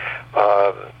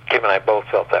 Kim and I both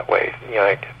felt that way.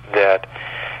 That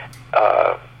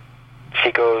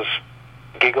she goes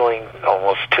giggling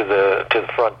almost to the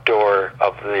front door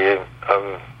of the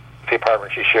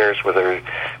apartment she shares with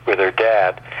her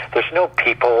dad. There's no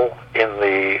people in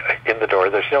the door.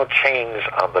 There's no chains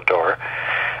on the door,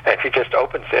 and she just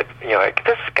opens it.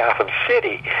 This is Gotham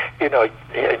City.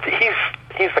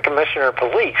 He's the commissioner of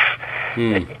police.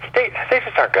 They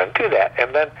just aren't going to do that.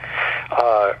 And then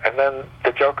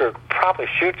the Joker probably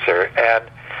shoots her, and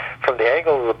from the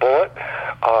angle of the bullet,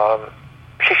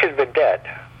 she should have been dead,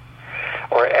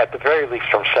 or at the very least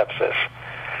from sepsis.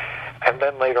 And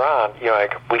then later on,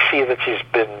 we see that she's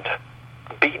been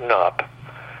beaten up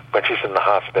when she's in the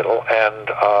hospital,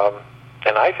 and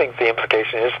I think the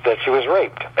implication is that she was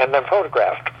raped and then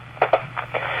photographed.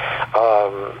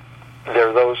 There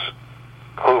are those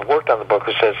who worked on the book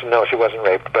who says no, she wasn't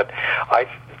raped, but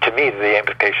to me, the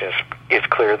implication is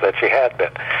clear that she had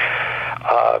been.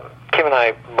 Kim and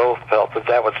I both felt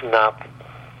that was not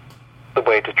the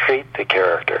way to treat the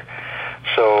character,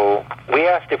 so we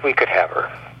asked if we could have her.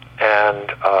 And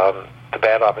the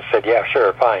Bat Office said, yeah,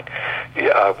 sure, fine.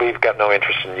 We've got no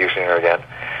interest in using her again.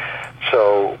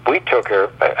 So we took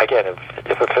her, again,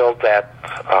 it fulfilled that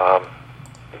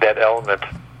element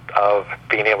of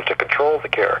being able to control the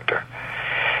character.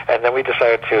 And then we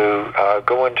decided to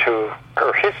go into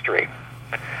her history,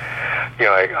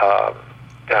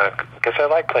 because I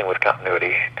like playing with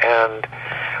continuity. And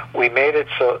we made it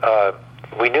so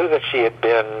we knew that she had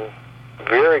been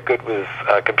very good with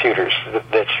computers,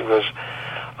 that she was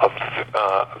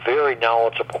very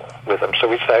knowledgeable with them. So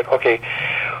we decided, okay,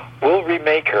 we'll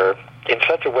remake her in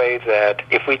such a way that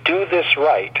if we do this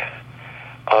right,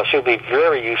 she'll be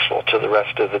very useful to the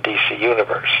rest of the DC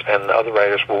universe, and the other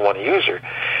writers will want to use her,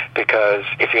 because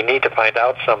if you need to find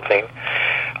out something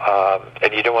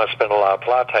and you don't want to spend a lot of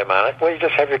plot time on it, well, you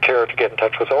just have your character get in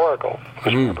touch with Oracle,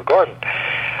 Barbara Gordon.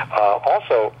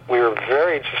 Also, we were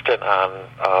very insistent on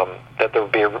that there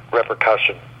would be a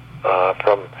repercussion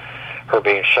from her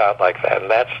being shot like that,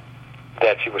 and that's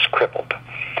that she was crippled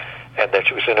and that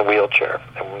she was in a wheelchair.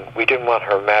 And we didn't want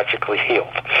her magically healed.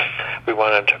 We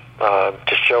wanted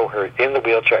to show her in the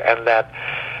wheelchair, and that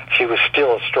she was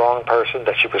still a strong person,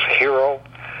 that she was a hero,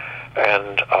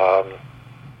 and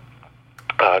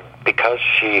because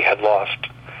she had lost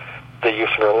the use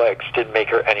of her legs didn't make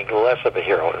her any less of a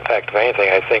hero. In fact, if anything,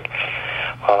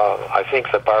 I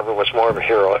think that Barbara was more of a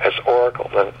hero as Oracle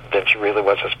than she really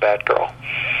was as Batgirl.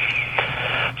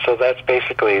 So that's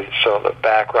basically sort of the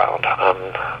background on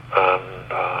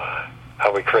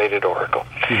how we created Oracle.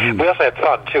 Mm-hmm. We also had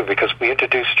fun too, because we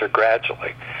introduced her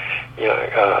gradually. We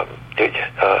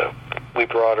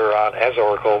brought her on as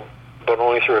Oracle, but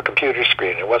only through a computer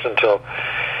screen. It wasn't until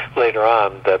later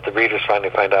on that the readers finally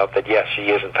find out that yes, she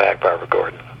is in fact Barbara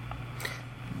Gordon.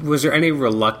 Was there any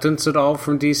reluctance at all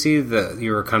from DC that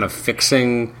you were kind of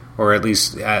fixing, or at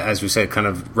least, as we said, kind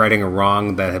of righting a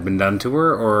wrong that had been done to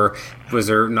her? Or was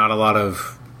there not a lot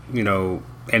of,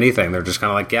 anything? They're just kind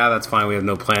of like, yeah, that's fine, we have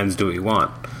no plans, do what you want.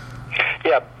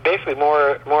 Yeah, basically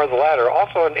more of the latter.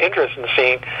 Also an interest in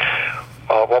seeing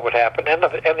what would happen. And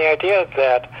the idea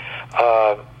that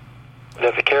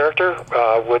the character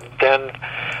would then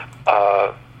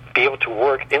be able to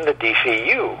work in the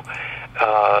DCU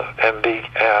and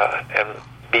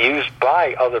be used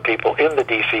by other people in the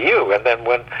DCU, and then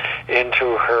went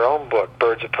into her own book,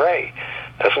 Birds of Prey,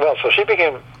 as well. So she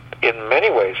became, in many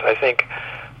ways, I think,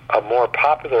 a more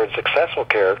popular and successful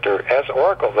character as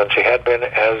Oracle than she had been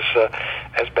as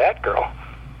Batgirl.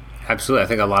 Absolutely. I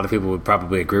think a lot of people would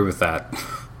probably agree with that.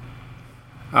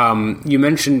 You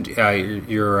mentioned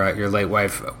your late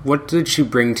wife. What did she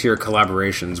bring to your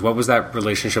collaborations? What was that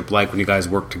relationship like when you guys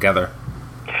worked together?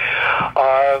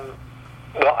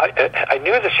 Well, I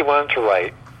knew that she wanted to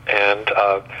write, and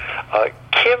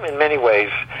Kim, in many ways,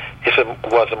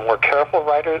 was a more careful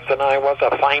writer than I was,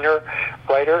 a finer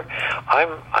writer.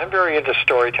 I'm very into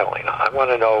storytelling. I want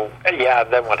to know,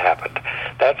 then what happened?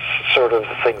 That's sort of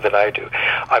the thing that I do.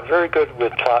 I'm very good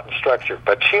with plot and structure,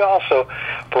 but she also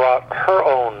brought her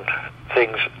own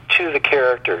things to the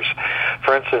characters.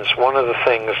 For instance, one of the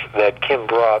things that Kim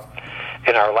brought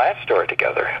in our last story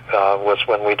together was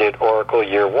when we did Oracle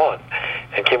Year One.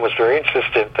 And Kim was very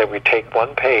insistent that we take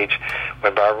one page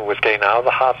when Barbara was getting out of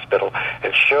the hospital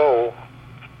and show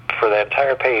for the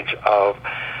entire page of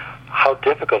how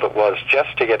difficult it was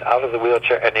just to get out of the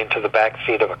wheelchair and into the back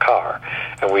seat of a car.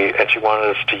 And she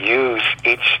wanted us to use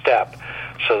each step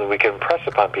so that we can impress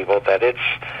upon people that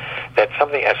that's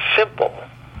something as simple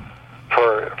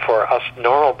for us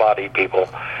normal-bodied people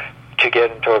to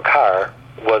get into a car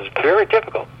was very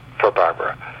difficult for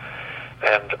Barbara,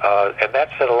 and that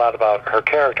said a lot about her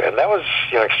character, and that was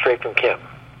straight from Kim.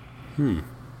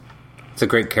 It's a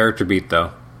great character beat,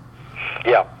 though.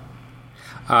 Yeah.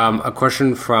 A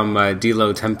question from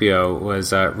Dilo Tempio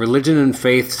was, religion and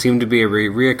faith seem to be a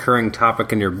reoccurring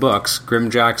topic in your books.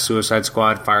 Grimjack, Suicide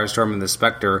Squad, Firestorm, and The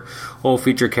Spectre all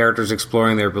feature characters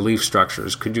exploring their belief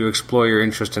structures. Could you explore your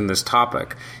interest in this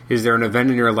topic? Is there an event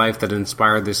in your life that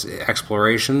inspired this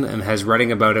exploration, and has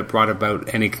writing about it brought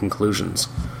about any conclusions?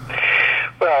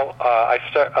 Well, I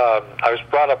was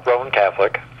brought up Roman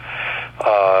Catholic,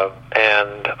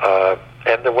 and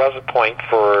there was a point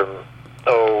for,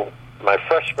 my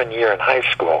freshman year in high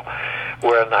school,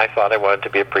 when I thought I wanted to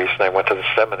be a priest, and I went to the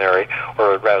seminary,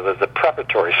 or rather the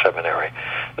preparatory seminary,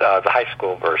 the high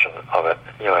school version of it.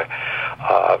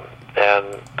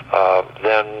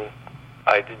 Then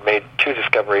I made two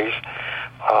discoveries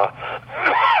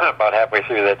about halfway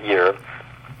through that year.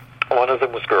 One of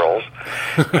them was girls,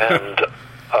 and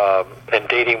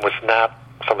dating was not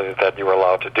something that you were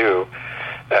allowed to do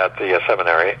at the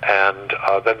seminary. And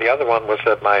then the other one was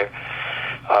that my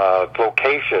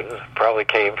vocation probably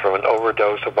came from an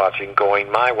overdose of watching Going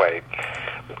My Way.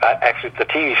 Actually, the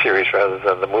TV series rather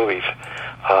than the movies.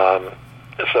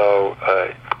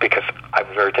 Because I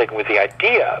was very taken with the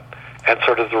idea and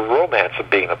sort of the romance of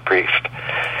being a priest.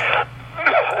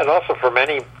 And also for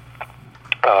many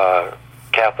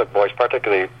Catholic boys,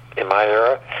 particularly in my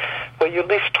era, well, you at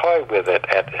least toy with it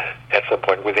at some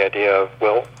point with the idea of,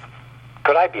 well,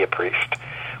 could I be a priest?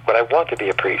 Would I want to be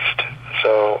a priest?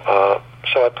 So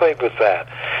I played with that.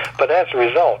 But as a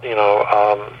result,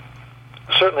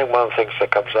 certainly one of the things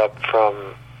that comes up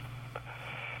from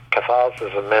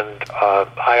Catholicism, and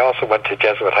I also went to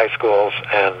Jesuit high schools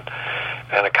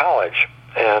and a college,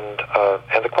 and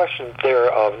the question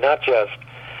there of not just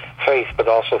faith but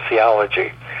also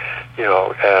theology,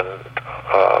 and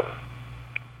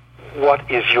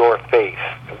what is your faith?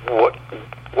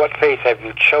 What faith have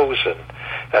you chosen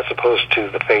as opposed to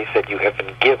the faith that you have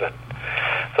been given?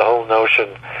 The whole notion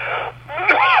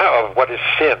of what is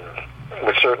sin,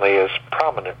 which certainly is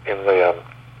prominent in the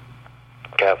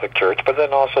Catholic Church, but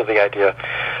then also the idea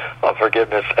of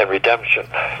forgiveness and redemption.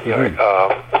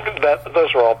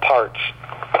 Those are all parts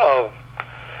of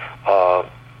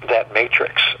that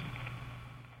matrix.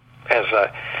 As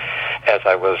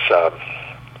I was,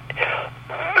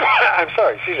 I'm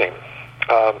sorry, excuse me,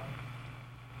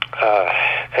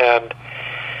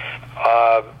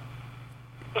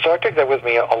 so I took that with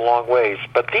me a long ways.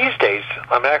 But these days,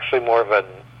 I'm actually more of an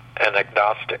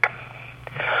agnostic.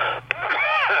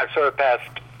 I've sort of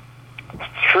passed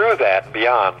through that and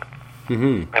beyond.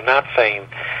 Mm-hmm. I'm not saying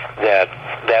that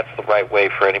that's the right way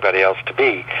for anybody else to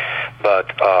be, but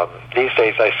these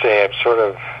days I say I'm sort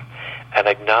of an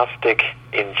agnostic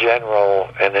in general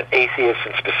and an atheist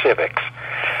in specifics.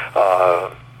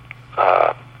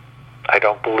 I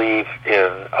don't believe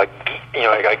in a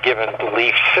given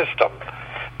belief system,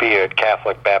 be it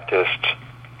Catholic, Baptist,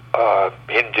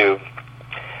 Hindu,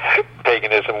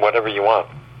 paganism, whatever you want.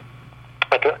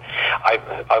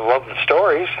 I love the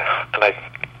stories, and I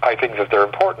think that they're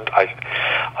important. I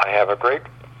have a great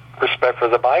respect for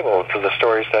the Bible and for the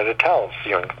stories that it tells.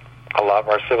 A lot of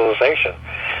our civilization,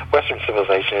 Western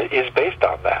civilization, is based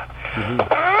on that. Mm-hmm.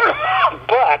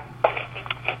 But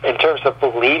in terms of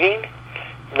believing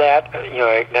that,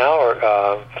 now,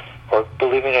 or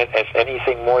believing it as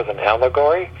anything more than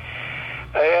allegory,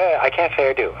 I can't say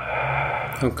I do.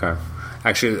 Okay.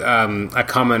 Actually, a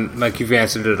comment, like you've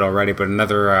answered it already, but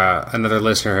another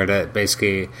listener had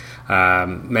basically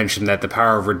mentioned that the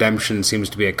power of redemption seems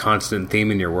to be a constant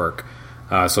theme in your work.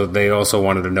 So they also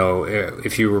wanted to know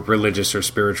if you were religious or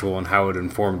spiritual and how it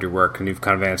informed your work, and you've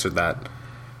kind of answered that.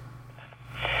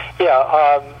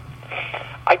 Yeah,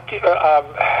 I do.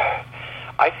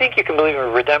 I think you can believe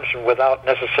in redemption without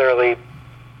necessarily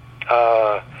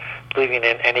believing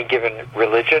in any given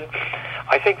religion.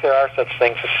 I think there are such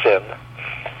things as sin.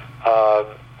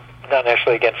 Not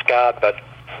necessarily against God, but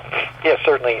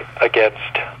certainly against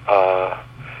the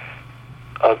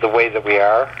way that we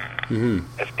are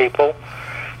as people,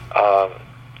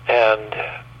 and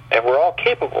we're all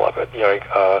capable of it.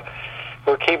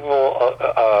 We're capable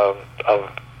of.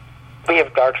 We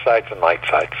have dark sides and light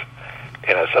sides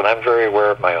in us, and I'm very aware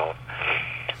of my own.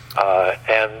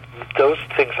 And those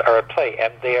things are at play,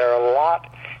 and they are a lot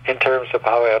in terms of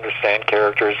how I understand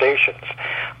characterizations.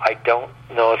 I don't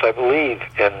know if I believe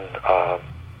in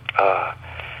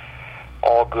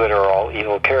all good or all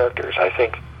evil characters. I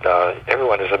think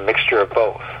everyone is a mixture of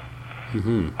both.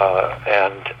 Mm-hmm.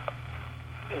 And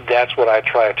that's what I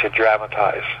try to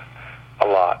dramatize a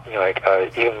lot.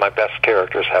 Even my best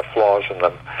characters have flaws in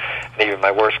them, and even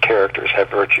my worst characters have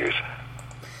virtues.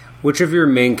 Which of your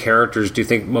main characters do you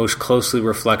think most closely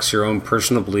reflects your own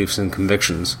personal beliefs and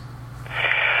convictions?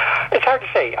 It's hard to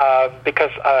say,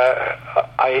 because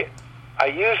I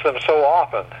use them so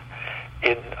often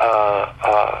in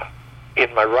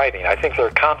my writing. I think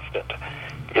they're constant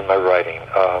in my writing.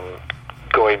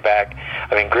 Going back,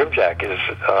 Grimjack is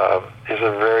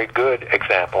a very good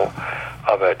example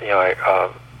of it.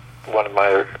 One of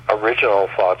my original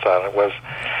thoughts on it was,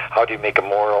 how do you make a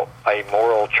moral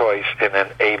choice in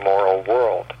an amoral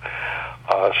world?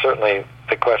 Certainly,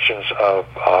 the questions of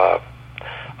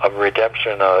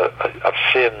redemption, of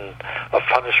sin, of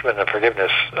punishment and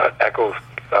forgiveness echo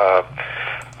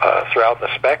throughout the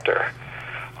specter.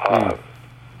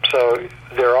 So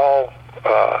they're all.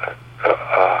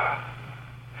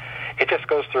 It just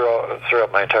goes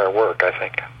throughout my entire work, I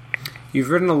think. You've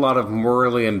written a lot of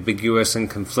morally ambiguous and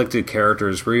conflicted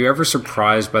characters. Were you ever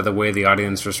surprised by the way the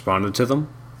audience responded to them?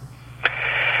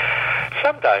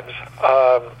 Sometimes.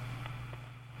 For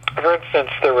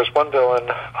instance, there was one villain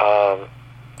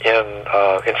in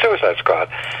Suicide Squad.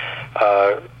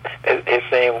 His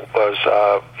name was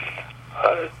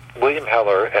William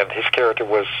Heller, and his character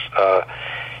was...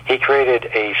 he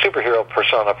created a superhero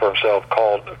persona for himself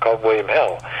called William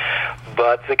Hell.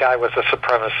 but the guy was a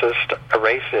supremacist, a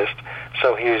racist,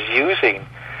 so he was using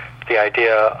the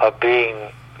idea of being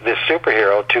this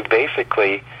superhero to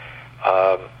basically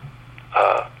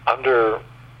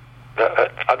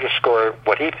underscore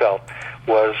what he felt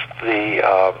was the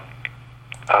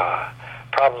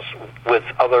problems with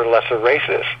other lesser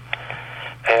races.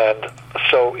 And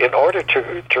so in order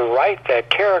to write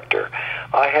that character,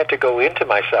 I had to go into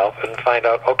myself and find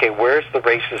out, okay, where's the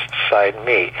racist side in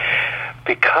me?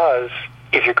 Because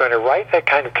if you're going to write that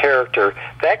kind of character,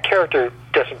 that character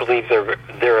doesn't believe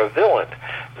they're a villain.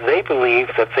 They believe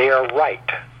that they are right,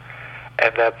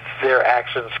 and that their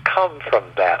actions come from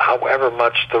that, however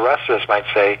much the rest of us might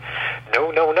say,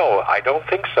 no, I don't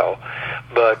think so.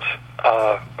 But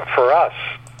for us,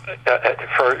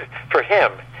 for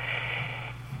him,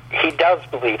 he does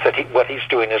believe that what he's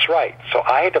doing is right. So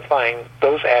I had to find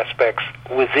those aspects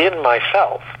within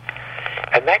myself.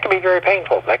 And that can be very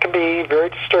painful. That can be very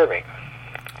disturbing.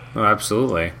 Oh,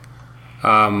 absolutely.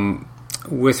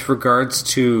 With regards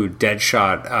to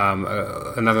Deadshot,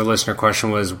 another listener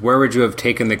question was, where would you have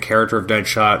taken the character of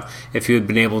Deadshot if you had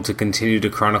been able to continue to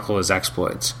chronicle his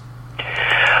exploits?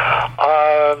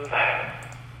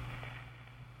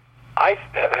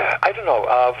 I don't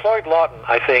know. Floyd Lawton,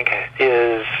 I think,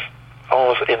 is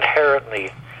almost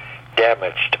inherently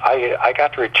damaged. I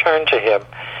got to return to him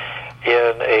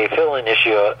in a fill-in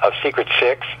issue of Secret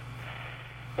Six,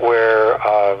 where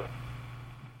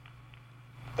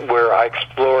I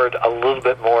explored a little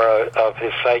bit more of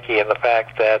his psyche and the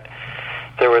fact that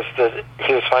he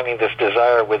was finding this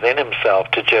desire within himself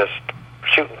to just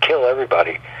shoot and kill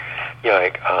everybody,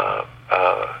 and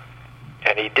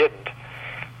he didn't.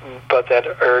 But that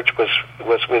urge was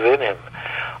within him.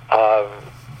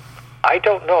 I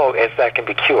don't know if that can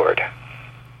be cured.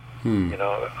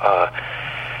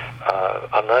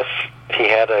 Unless he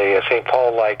had a St.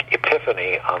 Paul-like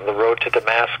epiphany on the road to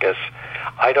Damascus,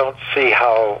 I don't see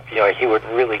how he would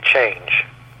really change.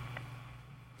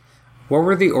 What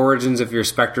were the origins of your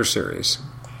Spectre series?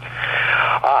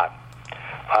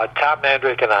 Tom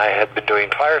Mandrake and I had been doing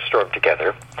Firestorm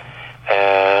together,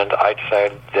 and I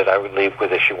decided that I would leave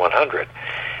with issue 100.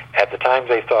 At the time,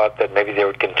 they thought that maybe they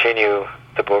would continue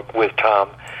the book with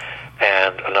Tom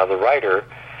and another writer,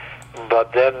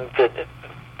 but then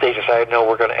they decided, no,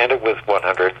 we're going to end it with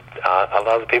 100. A lot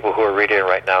of the people who are reading it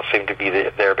right now seem to be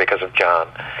there because of John.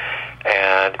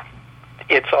 And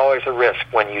it's always a risk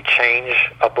when you change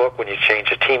a book, when you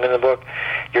change a team in the book.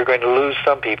 You're going to lose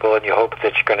some people, and you hope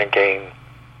that you're going to gain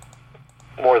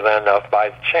more than enough by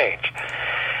the change.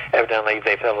 Evidently,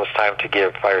 they felt it was time to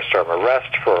give Firestorm a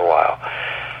rest for a while.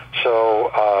 So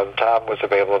Tom was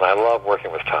available, and I love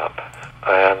working with Tom.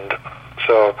 And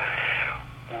so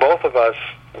both of us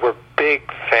were big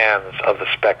fans of the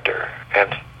Spectre,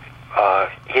 and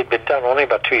he had been done only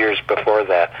about 2 years before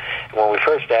that. And when we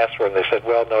first asked for him, they said,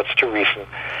 well, no, it's too recent.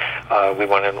 We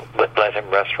want to let him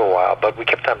rest for a while. But we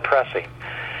kept on pressing.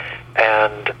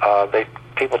 And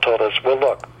people told us, well,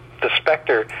 look, the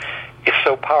Spectre is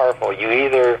so powerful, you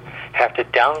either have to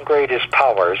downgrade his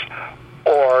powers,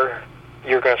 or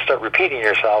you're going to start repeating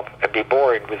yourself and be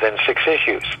boring within 6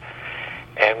 issues.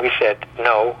 And we said,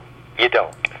 no, you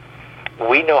don't.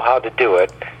 We know how to do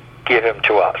it. Give him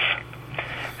to us.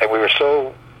 And we were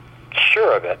so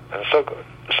sure of it, and so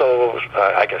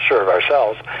I guess sure of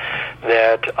ourselves,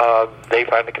 that they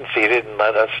finally conceded and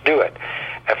let us do it.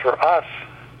 And for us,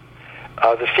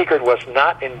 the secret was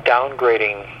not in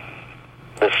downgrading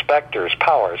the Spectre's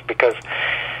powers, because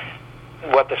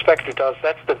what the Spectre does,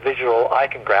 that's the visual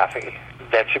iconography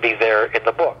that should be there in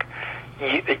the book.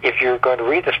 If you're going to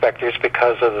read the Spectre, it's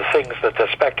because of the things that the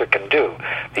Spectre can do,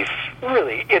 these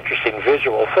really interesting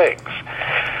visual things.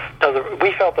 Now,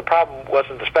 we felt the problem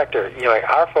wasn't the Spectre.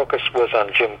 Our focus was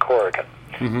on Jim Corrigan.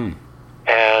 Mm-hmm.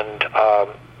 And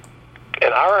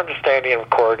our understanding of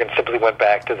Corrigan simply went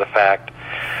back to the fact,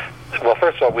 well,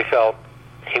 first of all, we felt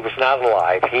he was not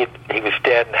alive. He was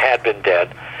dead and had been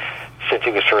dead since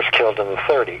he was first killed in the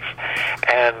 30s.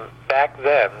 And back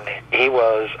then, he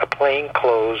was a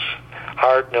plainclothes,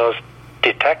 hard-nosed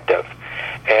detective.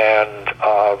 And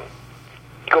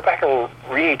go back and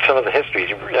read some of the histories.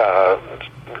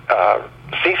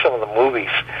 See some of the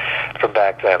movies from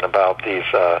back then about these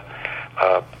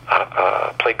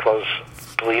plainclothes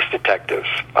police detectives.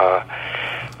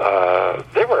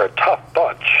 They were a tough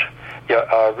bunch.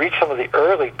 Read some of the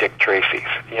early Dick Tracy's.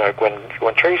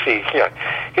 When Tracy,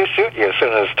 he'll shoot you as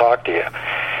soon as talk to you.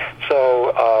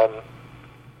 So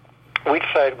we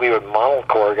decided we would model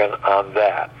Corrigan on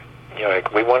that.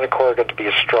 We wanted Corrigan to be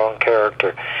a strong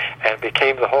character, and it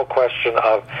became the whole question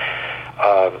of,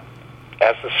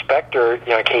 as the Spectre,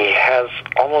 he has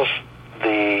almost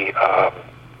the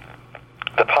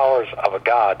powers of a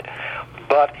god,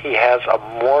 but he has a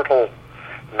mortal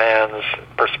man's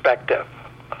perspective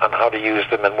on how to use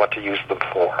them and what to use them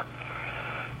for.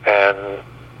 And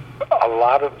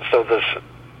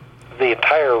the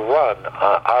entire run,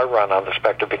 our run on the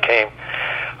Spectre, became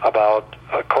about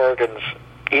Corrigan's,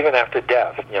 even after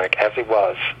death, as he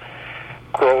was,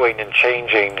 growing and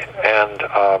changing. And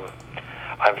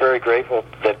I'm very grateful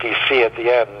that DC at the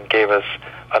end gave us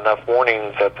enough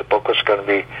warning that the book was going to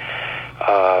be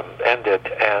ended,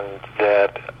 and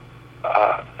that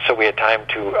so we had time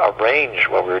to arrange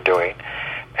what we were doing.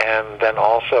 And then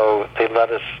also they let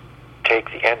us take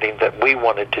the ending that we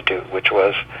wanted to do, which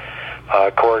was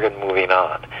Corrigan moving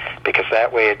on, because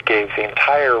that way it gave the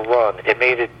entire run, it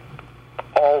made it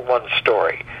all one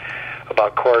story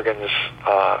about Corrigan's,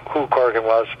 who Corrigan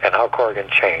was and how Corrigan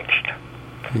changed.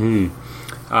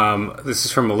 This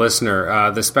is from a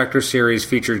listener. The Spectre series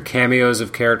featured cameos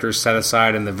of characters set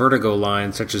aside in the Vertigo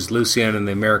line, such as Lucien and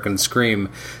the American Scream.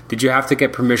 Did you have to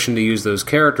get permission to use those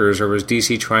characters, or was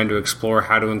DC trying to explore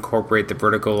how to incorporate the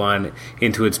Vertigo line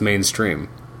into its mainstream?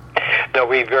 No,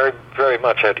 we very, very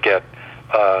much had to get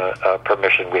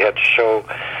permission. We had to show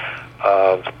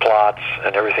the plots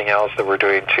and everything else that we're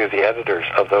doing to the editors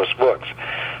of those books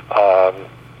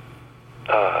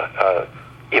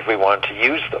if we wanted to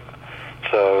use them.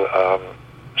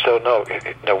 So no,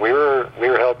 we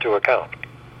were held to account.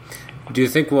 Do you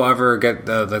think we'll ever get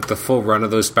the full run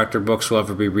of those Spectre books will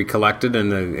ever be recollected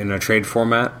in a trade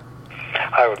format?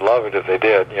 I would love it if they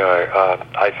did.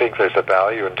 I think there's a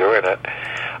value in doing it.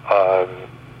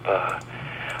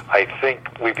 I think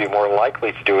we'd be more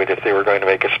likely to do it if they were going to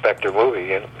make a Spectre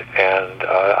movie, and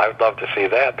I would love to see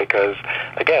that, because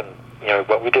again,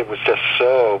 what we did was just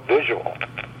so visual.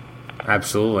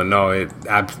 Absolutely. No, I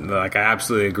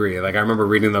absolutely agree. I remember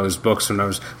reading those books when I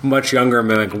was much younger and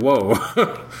being like, whoa,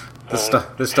 this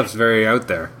stuff's very out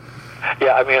there.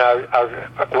 Yeah, I mean,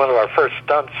 one of our first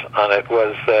stunts on it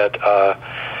was that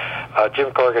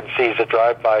Jim Corrigan sees a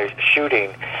drive-by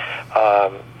shooting,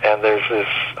 and there's this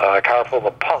car full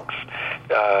of punks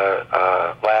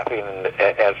laughing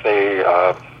as they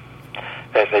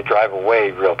drive away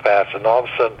real fast, and all of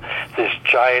a sudden this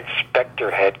giant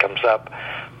Spectre head comes up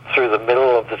through the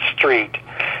middle of the street,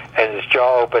 and his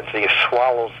jaw opens and he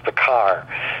swallows the car.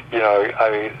 I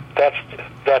mean,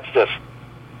 that's just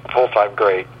full-time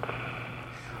great.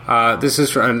 This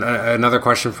is another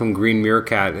question from Green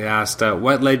Meerkat. It asked,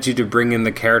 what led you to bring in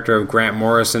the character of Grant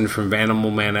Morrison from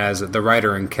Animal Man as the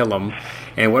writer and kill him?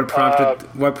 And what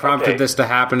prompted this to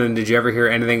happen, and did you ever hear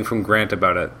anything from Grant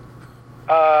about it?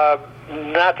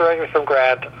 Not directly from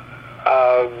Grant.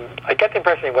 I get the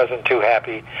impression he wasn't too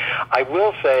happy. I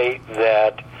will say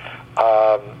that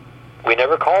we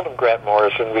never called him Grant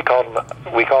Morrison. We called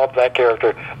that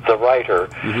character the writer.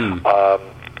 Mm-hmm.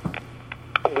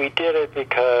 We did it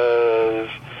because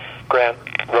Grant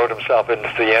wrote himself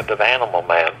into the end of Animal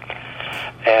Man,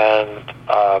 and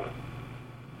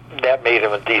that made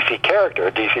him a DC character,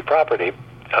 a DC property.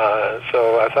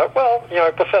 So I thought, well,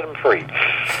 we'll set him free,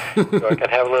 so I can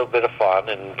have a little bit of fun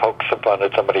and poke some fun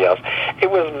at somebody else.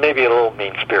 It was maybe a little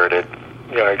mean-spirited,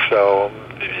 so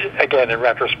again, in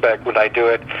retrospect, would I do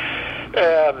it?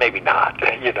 Maybe not,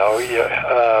 but it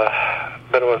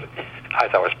was. I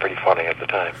thought it was pretty funny at the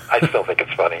time. I still think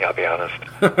it's funny, I'll be honest.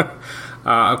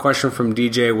 A question from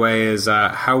DJ Way is,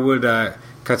 how would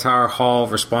Qatar Hall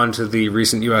respond to the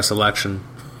recent U.S. election?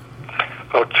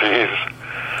 Oh, jeez.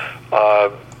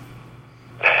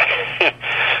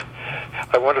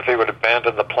 I wonder if he would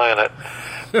abandon the planet.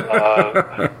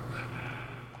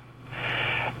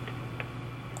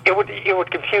 It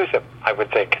would confuse him, I would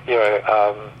think.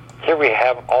 Here we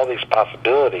have all these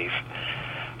possibilities,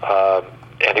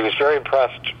 and he was very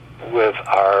impressed with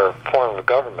our form of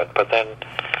government. But then,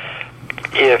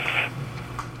 if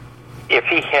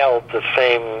he held the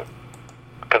same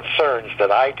concerns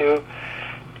that I do,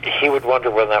 he would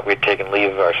wonder whether or not we'd taken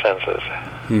leave of our senses.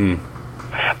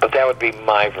 But that would be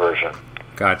my version.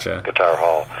 Gotcha. Qatar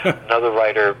Hall. Another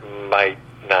writer might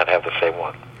not have the same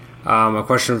one. A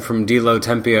question from Dilo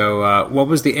Tempio. What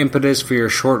was the impetus for your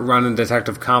short run in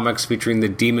Detective Comics featuring the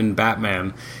Demon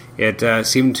Batman? It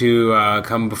seemed to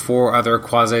come before other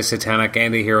quasi-satanic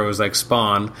anti-heroes like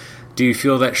Spawn. Do you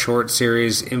feel that short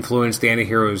series influenced the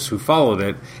anti-heroes who followed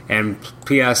it? And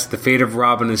P.S., the fate of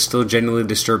Robin is still genuinely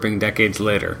disturbing decades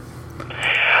later.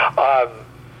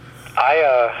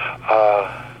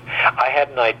 I had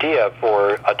an idea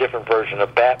for a different version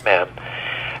of Batman,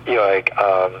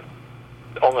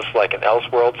 almost like an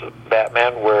Elseworlds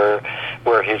Batman,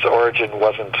 where his origin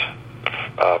wasn't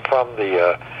from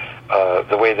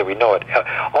the way that we know it.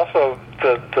 Also,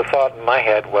 the thought in my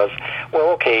head was, well,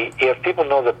 okay, if people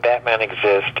know that Batman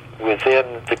exists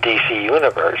within the DC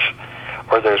universe,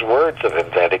 or there's words of him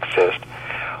that exist,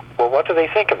 well, what do they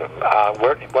think of him?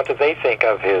 What do they think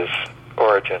of his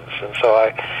origins? And so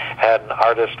I had an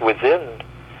artist within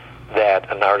that,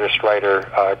 an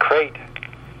artist-writer, create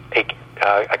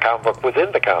a comic book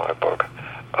within the comic book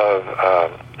of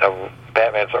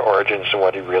Batman's origins and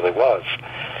what he really was.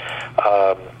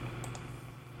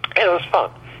 And it was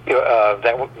fun.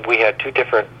 That we had two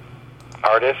different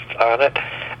artists on it,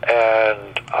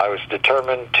 and I was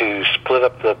determined to split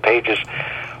up the pages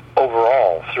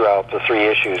overall throughout the 3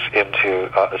 issues into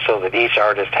so that each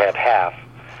artist had half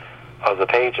of the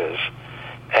pages.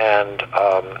 And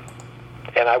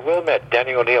I will admit,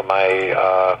 Denny O'Neil,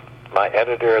 my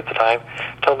editor at the time,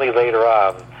 told me later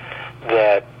on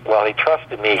that while he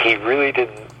trusted me, he really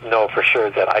didn't know for sure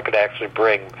that I could actually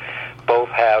bring both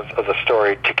halves of the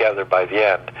story together by the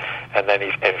end. And then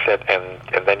he said,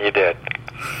 and then you did.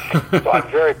 So I'm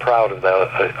very proud of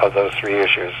those 3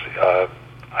 issues.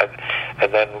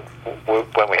 And then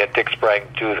when we had Dick Sprang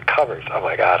do the covers, oh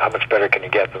my God, how much better can you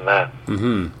get than that?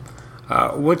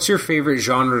 Mm-hmm. What's your favorite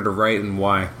genre to write and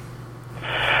why?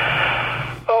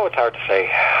 Oh, it's hard to say.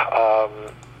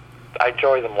 I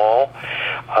enjoy them all.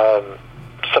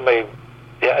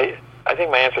 I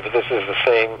think my answer for this is the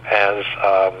same as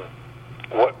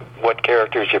what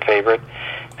character is your favorite,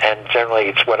 and generally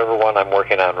it's whatever one I'm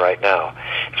working on right now.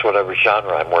 It's whatever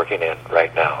genre I'm working in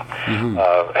right now. Mm-hmm.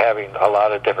 Having a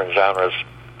lot of different genres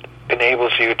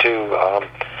enables you to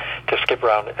skip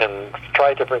around and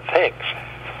try different things.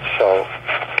 So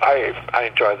I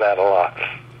enjoy that a lot.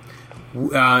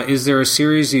 Is there a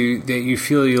series that you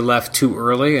feel you left too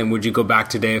early, and would you go back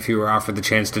today if you were offered the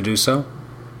chance to do so?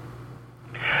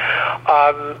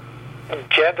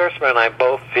 Jan Duursema and I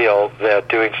both feel that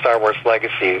doing Star Wars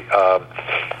Legacy,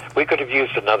 we could have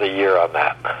used another year on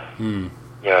that.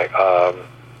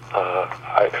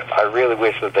 I really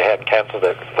wish that they hadn't canceled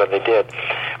it when they did.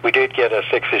 We did get a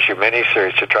 6-issue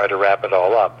miniseries to try to wrap it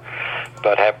all up.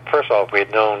 But first of all, if we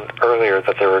had known earlier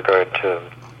that they were going to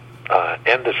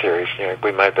end the series,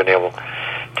 we might have been able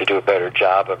to do a better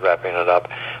job of wrapping it up.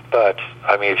 But,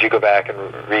 I mean, if you go back and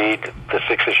read the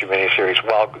 6-issue miniseries,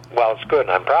 while it's good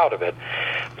and I'm proud of it,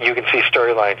 you can see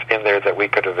storylines in there that we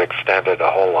could have extended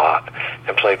a whole lot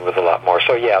and played with a lot more.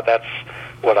 So, yeah, that's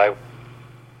what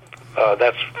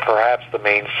that's perhaps the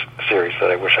main series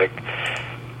that I wish I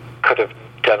could have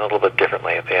done a little bit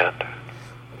differently at the end.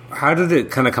 How did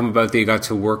it kind of come about that you got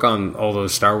to work on all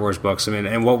those Star Wars books? I mean,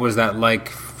 and what was that like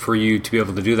for you to be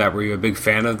able to do that? Were you a big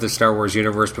fan of the Star Wars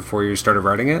universe before you started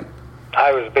writing it?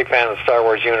 I was a big fan of the Star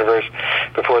Wars universe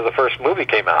before the first movie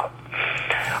came out.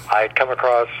 I'd come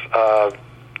across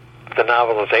the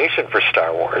novelization for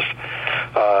Star Wars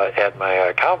at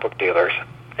my comic book dealers,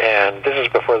 and this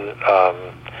is before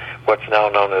what's now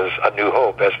known as A New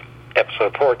Hope, as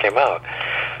Episode 4 came out.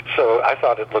 So I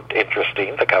thought it looked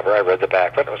interesting, the cover. I read the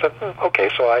back of it, and I said, okay,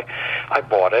 so I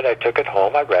bought it. I took it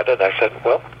home. I read it. I said,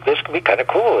 well, this could be kind of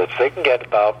cool. If they can get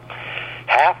about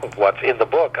half of what's in the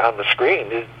book on the screen,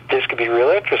 this could be real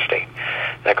interesting.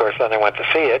 And, of course, then I went to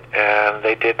see it, and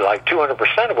they did like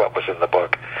 200% of what was in the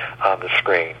book on the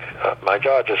screen. My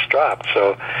jaw just dropped.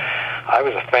 So I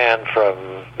was a fan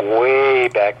from way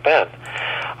back then.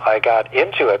 I got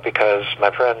into it because my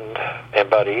friend and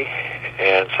buddy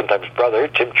and sometimes brother,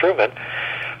 Tim Truman,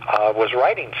 was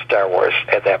writing Star Wars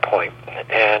at that point,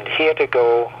 and he had to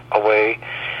go away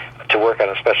to work on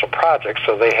a special project,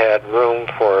 so they had room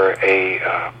for a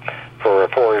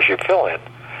 4-issue fill-in,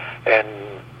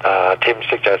 and Tim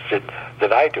suggested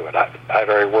that I do it. I'd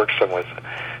already worked some with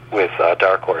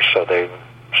Dark Horse, so they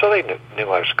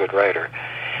knew I was a good writer.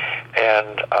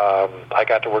 And I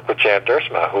got to work with Jan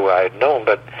Duursema, who I had known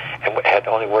and had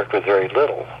only worked with very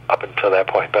little up until that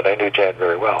point, but I knew Jan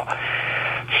very well.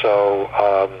 So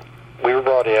we were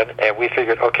brought in, and we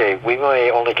figured, okay, we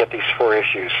may only get these 4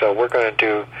 issues, so we're going to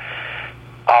do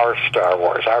our Star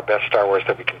Wars, our best Star Wars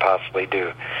that we can possibly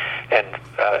do. And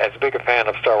as big a fan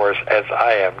of Star Wars as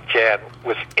I am, Jan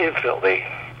was infinitely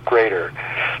greater.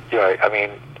 I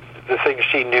mean, the things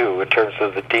she knew in terms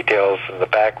of the details and the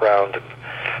background and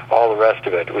all the rest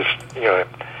of it was,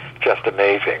 just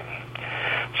amazing.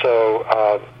 So,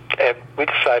 and we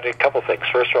decided a couple things.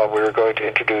 First of all, we were going to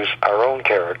introduce our own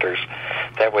characters.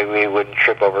 That way we wouldn't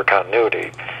trip over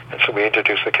continuity. And so we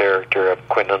introduced the character of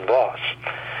Quinlan Vos.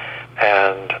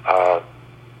 And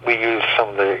we used some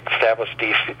of the established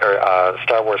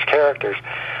Star Wars characters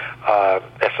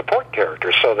as support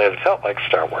characters so that it felt like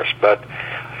Star Wars. But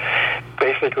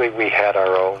basically we had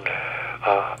our own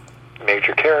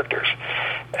major characters.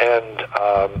 And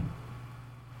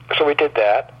so we did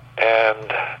that,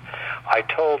 and I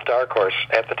told Dark Horse,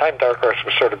 at the time Dark Horse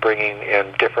was sort of bringing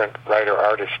in different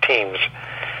writer-artist teams,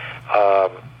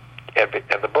 and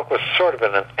the book was sort of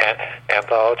an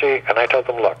anthology, and I told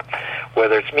them, look,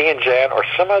 whether it's me and Jan or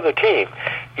some other team,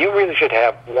 you really should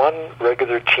have one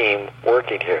regular team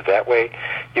working here. That way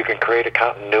you can create a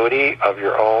continuity of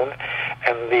your own,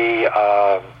 and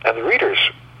the readers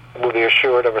will be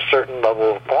assured of a certain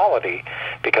level of quality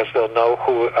because they'll know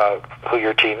who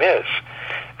your team is.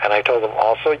 And I told them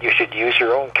also you should use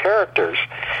your own characters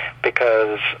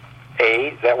because,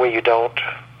 A, that way you don't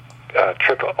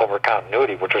trip over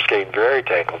continuity, which was getting very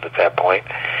tangled at that point.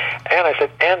 And I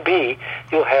said, and B,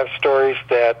 you'll have stories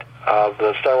that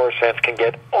the Star Wars fans can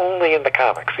get only in the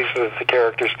comics. These are the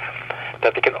characters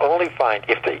that they can only find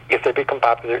if they become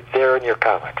popular. They're in your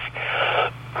comics.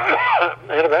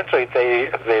 And eventually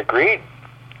they agreed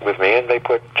with me, and they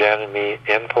put Jan and me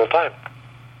in full time.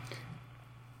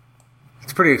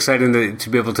 It's pretty exciting to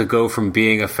be able to go from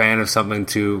being a fan of something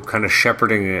to kind of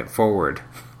shepherding it forward.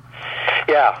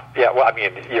 Yeah. Well, I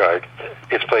mean,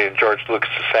 it's played in George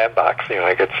Lucas' sandbox. And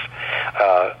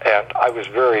I was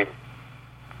very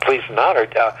pleased and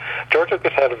honored. George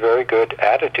Lucas had a very good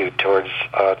attitude towards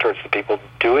the people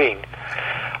doing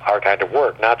our kind of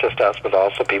work, not just us, but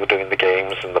also people doing the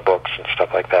games and the books and stuff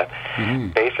like that. Mm-hmm.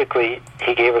 Basically,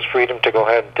 he gave us freedom to go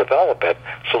ahead and develop it,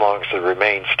 so long as it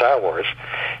remained Star Wars.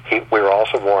 We were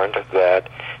also warned that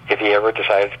if he ever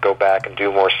decided to go back and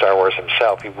do more Star Wars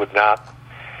himself, he would not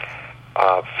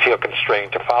feel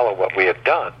constrained to follow what we had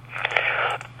done.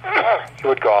 He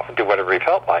would go off and do whatever he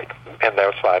felt like, and that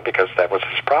was fine because that was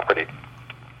his property.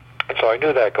 And so I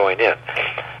knew that going in.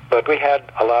 But we had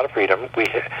a lot of freedom.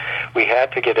 We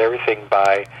had to get everything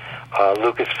by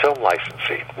Lucasfilm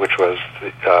licensing, which was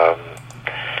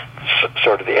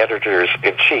sort of the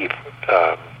editors-in-chief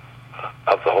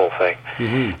of the whole thing.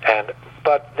 Mm-hmm.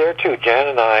 But there too, Jan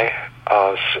and I,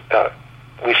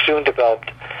 we soon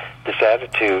developed this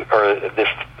attitude or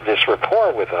this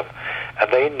rapport with them,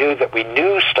 and they knew that we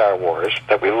knew Star Wars,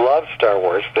 that we loved Star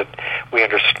Wars, that we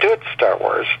understood Star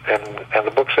Wars, and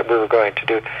the books that we were going to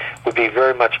do would be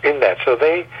very much in that. So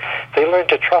they learned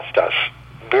to trust us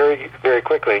very, very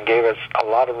quickly and gave us a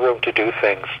lot of room to do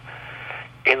things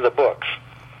in the books.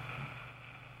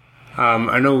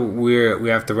 I know we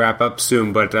have to wrap up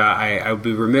soon, but I would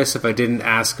be remiss if I didn't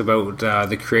ask about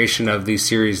the creation of these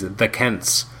series, The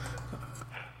Kents.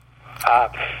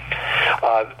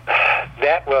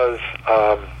 That was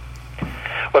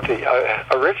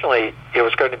originally it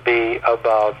was going to be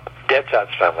about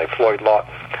Deadshot's family, Floyd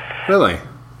Lawton. Really?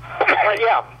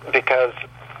 Yeah, because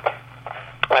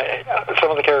some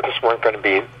of the characters weren't going to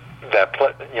be that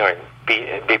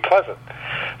be pleasant.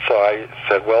 So I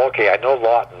said, well, okay, I know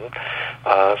Lawton,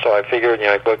 so I figured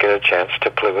I'd go get a chance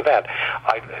to play with that.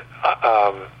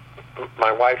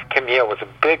 My wife, Kim Yeo, was a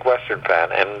big Western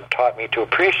fan and taught me to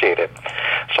appreciate it.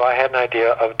 So I had an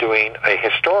idea of doing a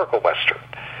historical Western,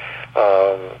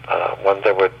 one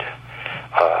that would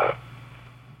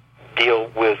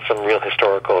deal with some real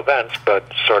historical events, but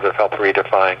sort of help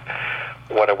redefine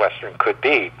what a Western could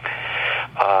be.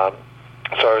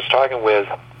 So I was talking with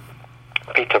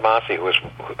Pete Tomasi,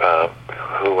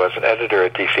 who was an editor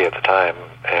at DC at the time,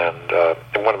 and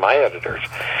one of my editors.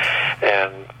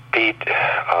 And Pete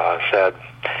said,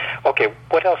 okay,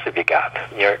 what else have you got?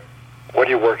 What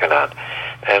are you working on?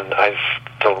 And I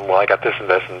told him, well, I got this and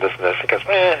this and this and this. He goes,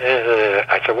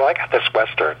 I said, well, I got this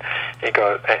Western. He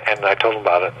goes, and I told him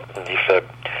about it, and he said,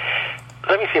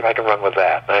 let me see if I can run with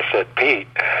that. And I said, Pete,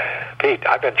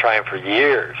 I've been trying for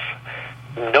years.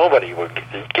 Nobody would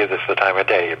give this the time of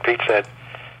day. And Pete said,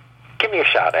 give me a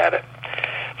shot at it.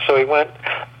 So he went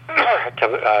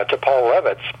to Paul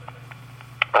Levitz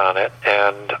on it,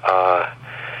 and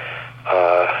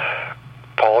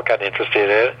Paul got interested in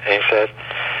it, and he said,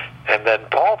 and then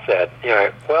Paul said,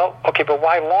 well, okay, but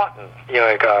why Lawton?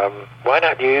 Why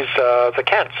not use the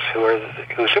Kents,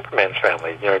 who's Superman's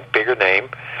family? Bigger name,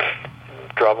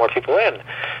 draw more people in.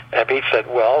 And Pete said,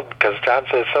 well, because John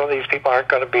says some of these people aren't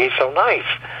going to be so nice.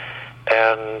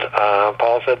 And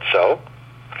Paul said, so?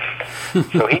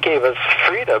 So he gave us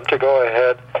freedom to go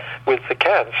ahead with the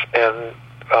Kents, and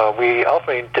we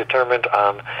ultimately determined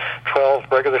on 12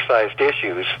 regular-sized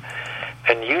issues.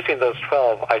 And using those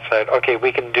 12, I said, okay,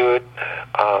 we can do it.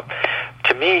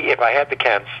 To me, if I had the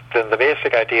Kents, then the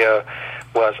basic idea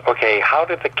was, okay, how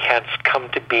did the Kents come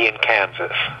to be in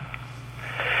Kansas?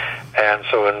 And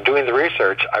so in doing the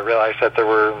research, I realized that there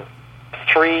were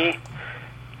 3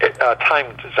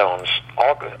 time zones,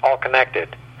 all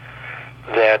connected,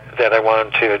 that I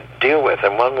wanted to deal with.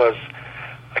 And one was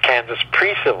Kansas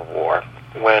pre-Civil War,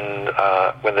 when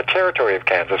the territory of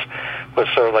Kansas was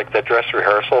sort of like the dress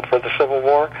rehearsal for the Civil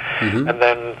War, and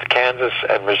then the Kansas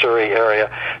and Missouri area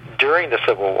during the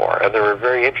Civil War, and there were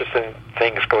very interesting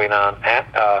things going on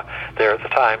there at the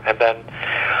time, and then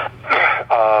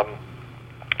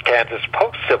Kansas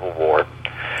post-Civil War.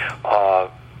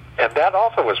 And that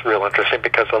also was real interesting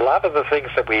because a lot of the things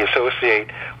that we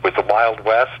associate with the Wild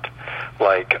West,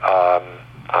 like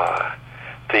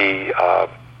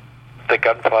the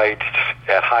gunfight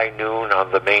at high noon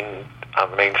on the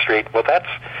main street, well, that's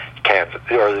Kansas,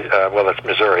 or that's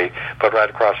Missouri, but right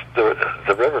across the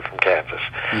river from Kansas.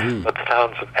 But the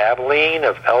towns of Abilene,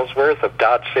 of Ellsworth, of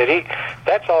Dodge City,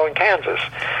 that's all in Kansas.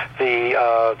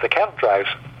 The cattle drives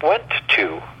went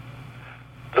to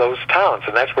those towns,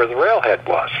 and that's where the railhead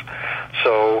was.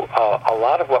 So a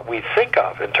lot of what we think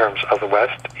of in terms of the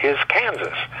West is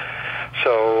Kansas.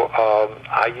 So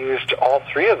I used all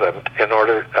three of them in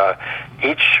order.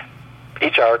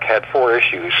 Each arc had 4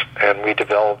 issues, and we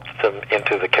developed them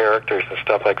into the characters and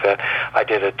stuff like that. I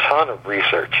did a ton of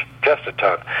research, just a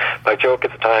ton. My joke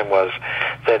at the time was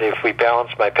that if we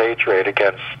balance my page rate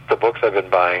against the books I've been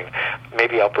buying,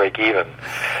 maybe I'll break even.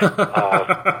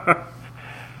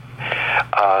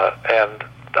 And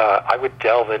I would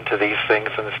delve into these things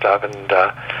and stuff, and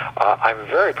I'm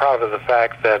very proud of the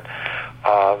fact that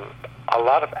a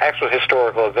lot of actual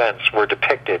historical events were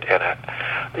depicted in it.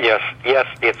 Yes,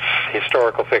 it's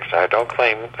historical fiction. I don't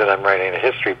claim that I'm writing a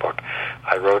history book.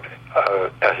 I wrote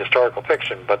a historical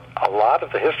fiction, but a lot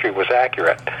of the history was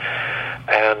accurate,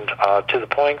 and to the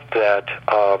point that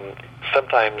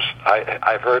sometimes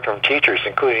I've heard from teachers,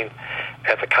 including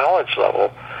at the college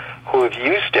level, who have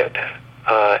used it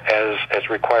as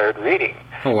required reading.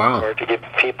 Oh, wow. Or to give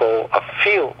people a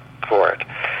feel for it.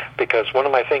 Because one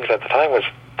of my things at the time was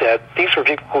that these were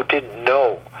people who didn't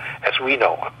know, as we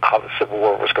know, how the Civil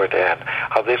War was going to end,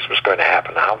 how this was going to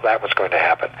happen, how that was going to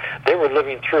happen. They were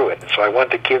living through it, and so I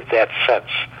wanted to give that sense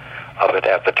of it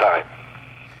at the time.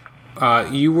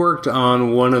 You worked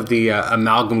on one of the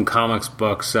Amalgam Comics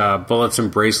books, Bullets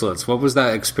and Bracelets. What was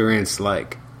that experience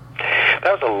like?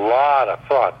 That was a lot of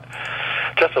fun.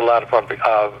 Just a lot of fun.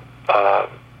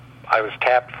 I was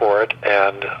tapped for it,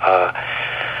 and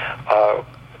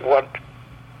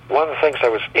one of the things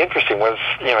that was interesting was,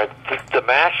 the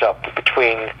mashup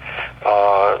between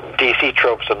DC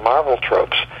tropes and Marvel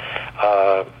tropes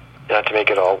to make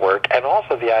it all work, and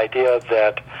also the idea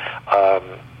that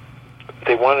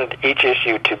they wanted each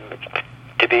issue to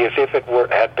be as if it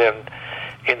had been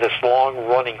in this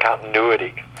long-running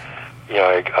continuity.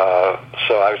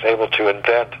 So I was able to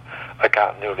invent a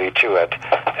continuity to it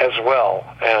as well,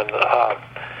 and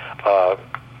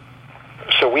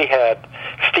so we had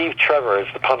Steve Trevor as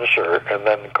the Punisher, and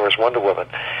then of course Wonder Woman,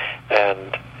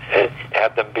 and it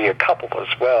had them be a couple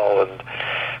as well, and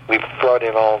we brought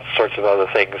in all sorts of other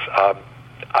things.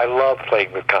 I love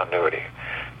playing with continuity.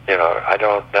 I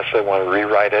don't necessarily want to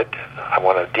rewrite it. I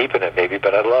want to deepen it maybe,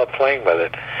 but I love playing with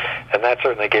it, and that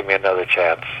certainly gave me another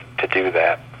chance to do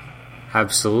that.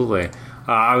 Absolutely.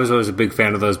 I was always a big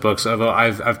fan of those books, although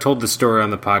I've told the story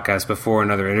on the podcast before in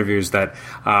other interviews that,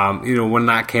 when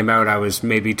that came out, I was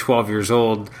maybe 12 years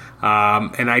old,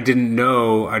 and I didn't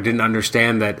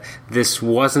understand that this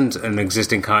wasn't an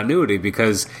existing continuity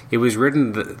because it was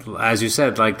written, as you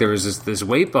said, like there was this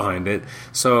weight behind it.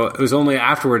 So it was only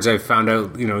afterwards I found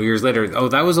out, years later, oh,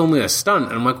 that was only a stunt.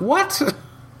 And I'm like, what?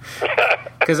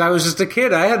 Because I was just a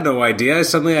kid. I had no idea.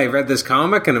 Suddenly I read this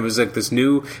comic, and it was like this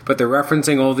new, but they're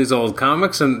referencing all these old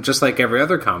comics, and just like every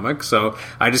other comic. So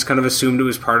I just kind of assumed it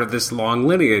was part of this long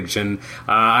lineage, and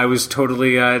I was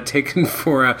totally taken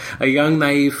for a young,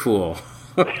 naive fool.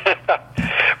 Well,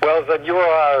 then you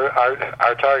are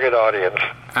our target audience.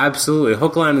 Absolutely.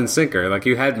 Hook, line, and sinker, like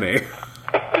you had me.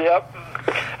 Yep.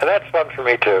 And that's fun for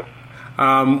me, too.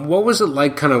 What was it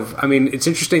like, it's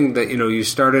interesting that, you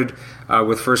started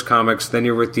with First Comics, then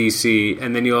you were with DC,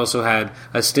 and then you also had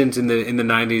a stint in the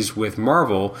 90s with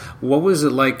Marvel. What was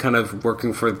it like kind of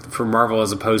working for Marvel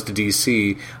as opposed to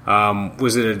DC?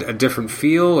 Was it a different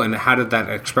feel, and how did that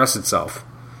express itself?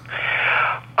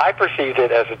 I perceived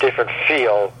it as a different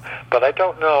feel, but I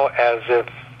don't know as if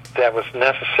that was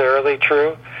necessarily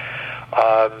true.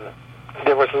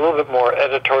 There was a little bit more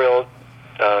editorial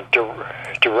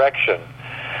direction.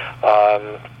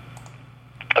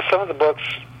 Some of the books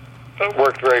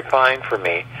worked very fine for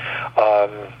me.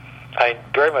 I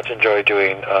very much enjoy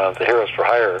doing the Heroes for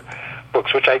Hire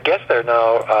books, which I guess they're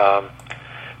now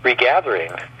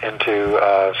regathering into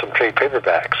some trade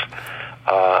paperbacks.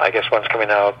 I guess one's coming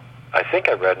out, I think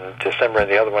I read in December, and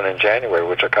the other one in January,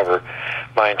 which will cover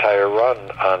my entire run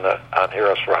on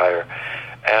Heroes for Hire.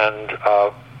 And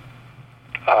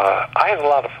I had a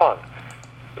lot of fun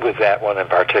with that one in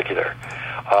particular.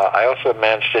 I also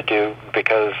managed to do,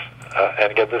 because,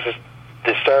 and again,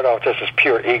 this started off just as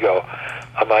pure ego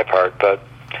on my part, but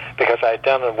because I had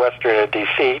done a Western at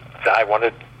DC, I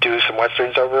wanted to do some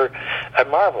Westerns over at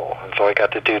Marvel, and so I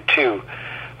got to do 2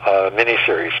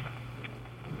 miniseries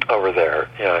over there,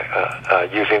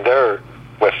 using their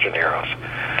Western heroes.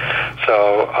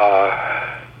 So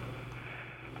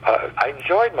I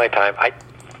enjoyed my time. I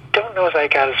don't know if I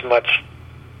got as much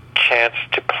chance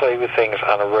to play with things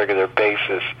on a regular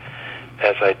basis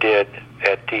as I did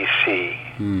at DC.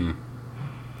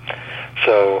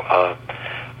 So,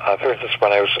 for instance,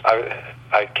 when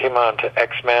I came on to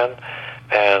X-Men,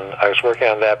 and I was working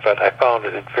on that, but I found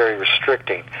it very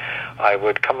restricting. I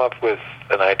would come up with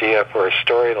an idea for a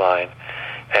storyline,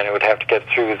 and it would have to get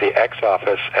through the X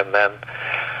office, and then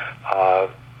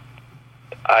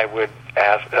I would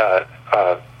ask,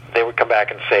 they would come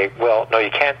back and say, well, no,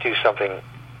 you can't do something,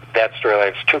 that storyline,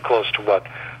 it's too close to what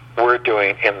we're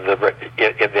doing in the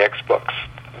X books.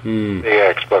 The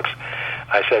X books.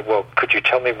 I said, well, could you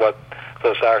tell me what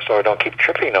those are so I don't keep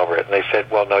tripping over it? And they said,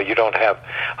 well, no, you don't have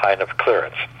high enough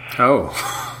clearance. Oh.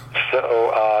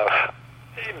 So,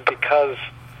 because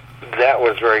that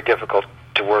was very difficult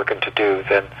to work and to do,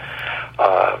 then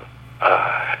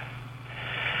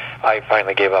I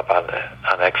finally gave up on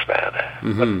X-Men.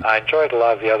 But I enjoyed a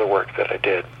lot of the other work that I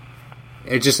did.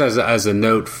 It just as a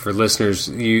note for listeners,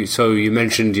 you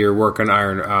mentioned your work on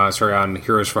on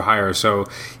Heroes for Hire. So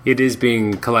it is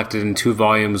being collected in 2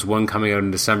 volumes, one coming out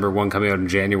in December, one coming out in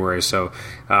January. So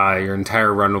your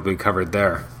entire run will be covered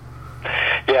there.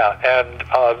 Yeah, and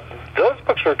those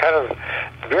books were kind of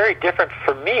very different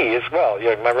for me as well.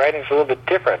 My writing's a little bit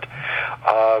different.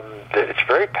 It's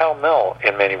very pell-mell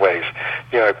in many ways.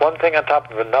 Like one thing on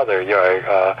top of another.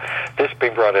 This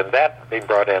being brought in, that being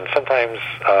brought in. Sometimes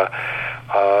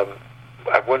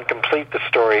I wouldn't complete the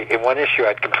story in one issue.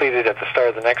 I'd complete it at the start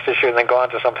of the next issue and then go on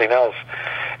to something else.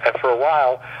 And for a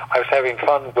while, I was having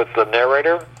fun with the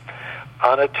narrator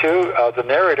on it too. The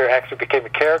narrator actually became a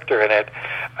character in it.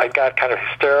 I got kind of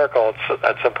hysterical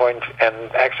at some point and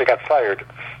actually got fired.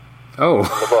 Oh.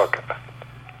 From the book.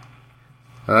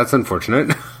 Well, that's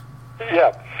unfortunate.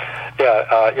 Yeah.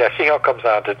 She-Hulk comes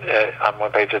out on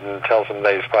one page and tells him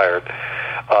that he's fired.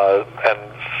 And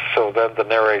so then the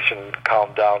narration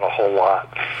calmed down a whole lot.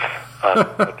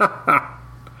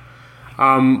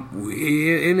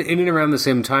 In and around the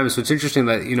same time, so it's interesting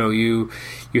that you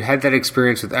had that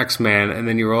experience with X-Men, and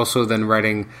then you're also then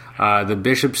writing the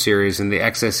Bishop series and the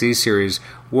XSE series.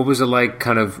 What was it like?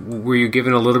 Were you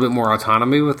given a little bit more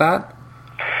autonomy with that?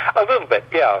 A little bit,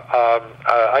 yeah.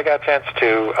 I got a chance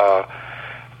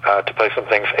to play some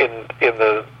things in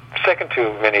the second 2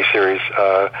 miniseries.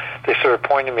 They sort of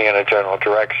pointed me in a general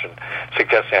direction,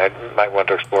 suggesting I might want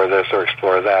to explore this or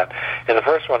explore that. In the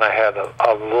first one, I had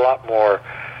a lot more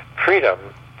freedom.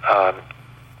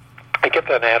 I kept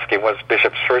on asking, what's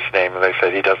Bishop's first name? And they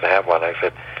said, he doesn't have one. I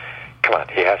said, come on,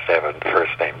 he has to have a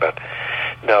first name. But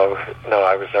no,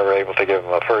 I was never able to give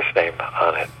him a first name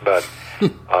on it. But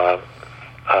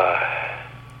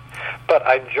but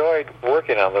I enjoyed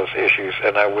working on those issues,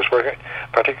 and I was working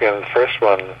particularly on the first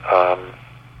one. I'm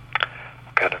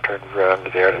kind of turned around to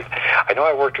the artist. I know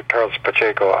I worked with Carlos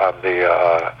Pacheco on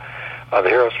the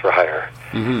Heroes for Hire,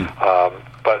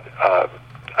 but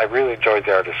I really enjoyed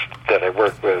the artists that I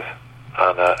worked with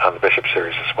on the Bishop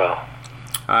series as well.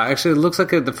 Actually, it looks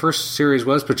like the first series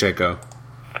was Pacheco.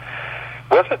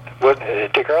 Was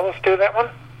it? Did Carlos do that one?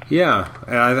 Yeah,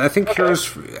 I think okay.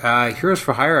 Heroes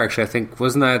for Hire, actually, I think,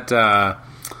 wasn't that,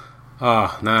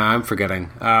 I'm forgetting.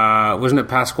 Wasn't it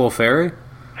Pasquale Ferry?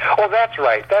 Oh, that's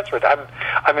right.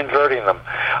 I'm inverting them.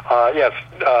 Yes,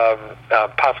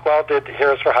 Pasquale did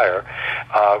Heroes for Hire,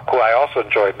 who I also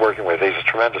enjoyed working with. He's a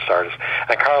tremendous artist.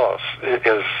 And Carlos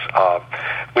is,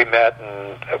 we met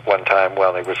at one time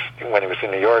when he was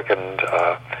in New York, and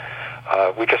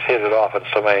we just hit it off on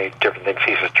so many different things.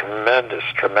 He's a tremendous,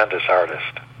 tremendous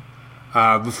artist.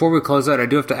 Before we close out, I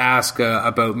do have to ask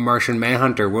about Martian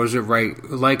Manhunter. What was it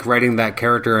like writing that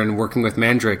character and working with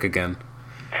Mandrake again?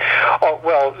 Oh,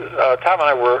 well, Tom and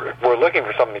I were looking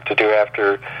for something to do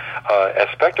after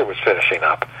Spectre was finishing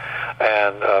up,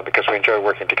 and because we enjoyed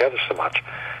working together so much.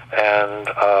 And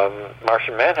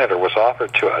Martian Manhunter was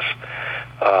offered to us,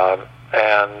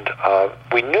 and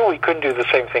we knew we couldn't do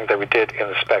the same thing that we did in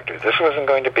the Spectre. This wasn't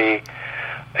going to be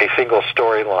a single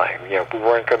storyline. We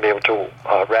weren't going to be able to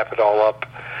wrap it all up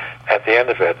at the end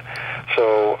of it.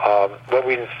 So what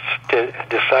we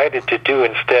decided to do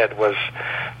instead was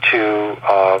to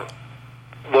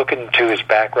look into his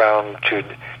background, to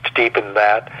deepen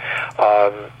that.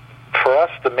 for us,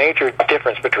 the major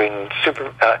difference between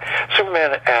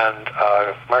Superman and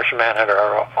Martian Manhunter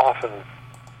are often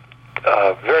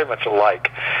very much alike,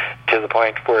 to the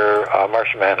point where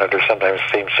Martian Manhunter sometimes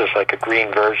seems just like a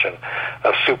green version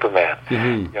of Superman.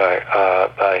 Mm-hmm.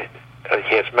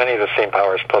 He has many of the same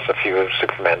powers, plus a few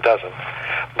Superman doesn't.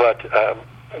 But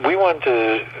we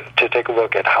wanted to take a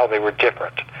look at how they were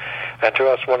different. And to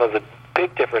us, one of the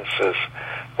big differences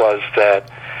was that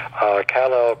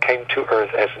Kal-El came to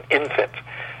Earth as an infant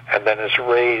and then is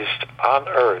raised on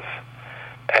Earth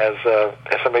as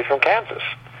somebody from Kansas.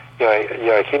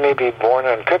 He may be born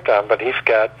on Krypton, but he's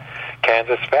got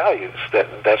Kansas values.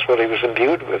 That's what he was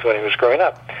imbued with when he was growing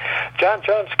up. John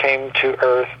Jones came to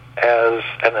Earth as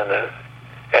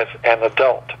an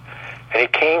adult, and he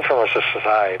came from a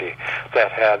society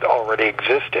that had already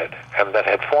existed and that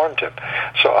had formed him.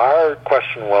 So our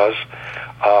question was,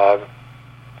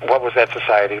 what was that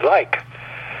society like?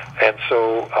 And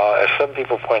so, as some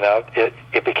people point out,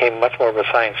 it became much more of a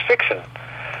science fiction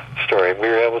story. We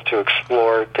were able to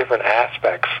explore different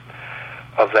aspects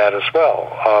of that as well.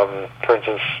 For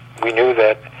instance, we knew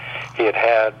that he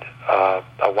had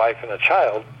a wife and a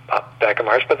child back in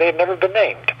Mars, but they had never been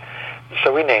named.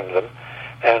 So we named them,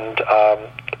 and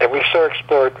we sort of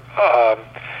explored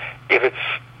if it's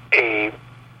a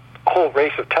whole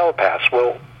race of telepaths.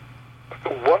 Well,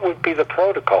 what would be the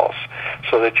protocols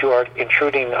so that you aren't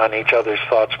intruding on each other's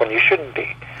thoughts when you shouldn't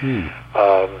be?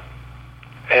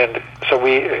 And so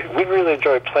we really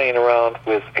enjoyed playing around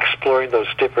with exploring those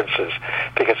differences,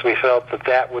 because we felt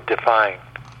that would define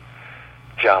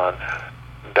John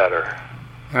better.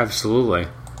 Absolutely.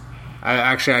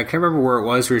 I can't remember where it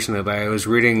was recently, but I was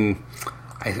reading,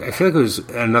 I feel like it was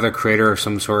another creator of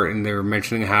some sort, and they were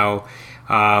mentioning how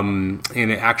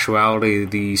in actuality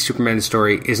the Superman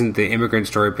story isn't the immigrant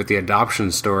story but the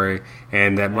adoption story,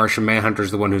 and that Martian Manhunter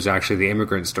is the one who's actually the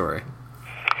immigrant story.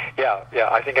 Yeah,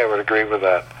 I think I would agree with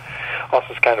that. Also,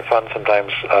 it's kind of fun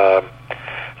sometimes,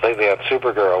 lately on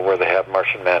Supergirl, where they have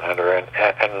Martian Manhunter,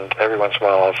 and every once in a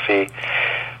while I'll see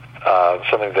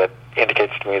something that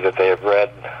indicates to me that they have read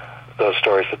those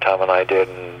stories that Tom and I did,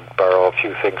 and borrow a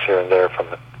few things here and there from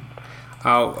it.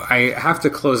 I have to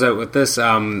close out with this,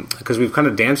 because we've kind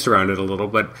of danced around it a little,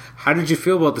 but how did you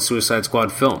feel about the Suicide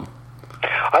Squad film?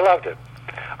 I loved it.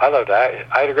 I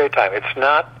had a great time. It's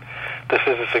not the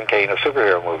Citizen Kane of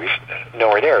superhero movies,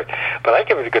 nowhere near it, but I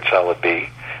give it a good solid B.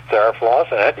 There are flaws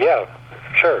in it, yeah,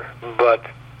 sure, but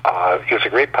it was a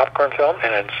great popcorn film,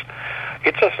 and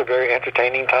it's just a very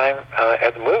entertaining time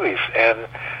at the movies. And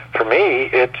for me,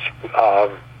 it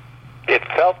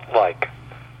felt like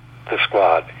the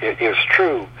Squad. It was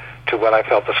true to what I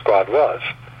felt the Squad was.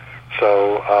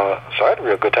 So I had a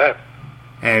real good time.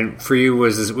 And for you,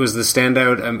 was the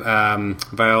standout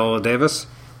Viola Davis?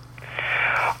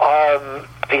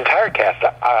 The entire cast.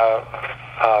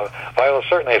 Viola,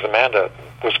 certainly as Amanda,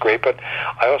 was great, but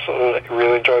I also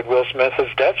really enjoyed Will Smith as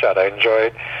Deadshot. I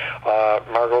enjoyed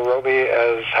Margot Robbie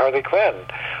as Harley Quinn.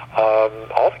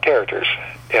 All the characters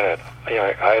in it.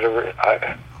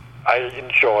 I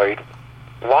enjoyed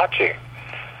watching.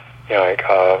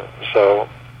 So.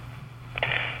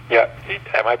 Yeah,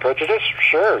 am I prejudiced?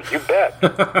 Sure, you bet.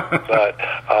 But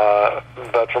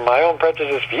from my own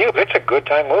prejudiced view, it's a good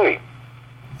time movie.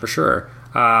 For sure.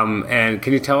 And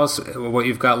can you tell us what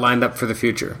you've got lined up for the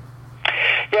future?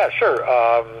 Yeah, sure.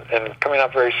 And coming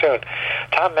up very soon,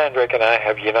 Tom Mandrake and I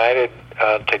have united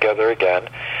together again,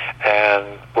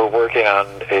 and we're working on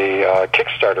a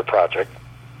Kickstarter project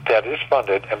that is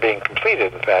funded and being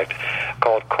completed, in fact,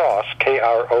 called Cross,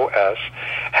 K-R-O-S,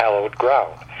 Hallowed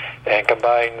Ground, and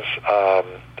combines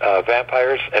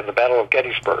vampires and the Battle of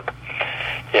Gettysburg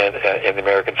in the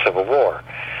American Civil War.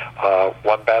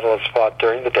 One battle is fought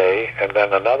during the day, and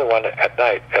then another one at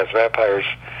night as vampires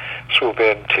swoop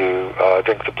in to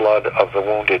drink the blood of the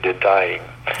wounded and dying.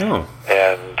 Oh.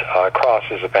 And Cross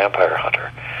is a vampire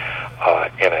hunter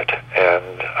in it,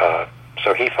 and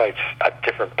so he fights a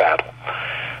different battle.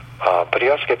 But he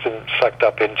also gets sucked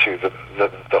up into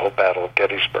the whole Battle of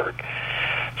Gettysburg.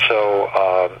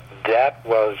 So that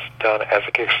was done as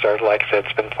a Kickstarter. Like I said,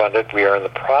 it's been funded. We are in the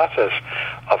process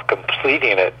of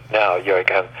completing it now.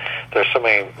 Again, there's so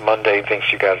many mundane things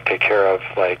you got to take care of,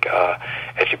 like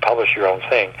as you publish your own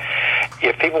thing.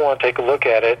 If people want to take a look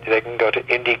at it, they can go to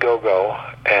Indiegogo,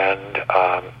 and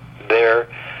there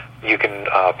you can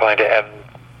find it. And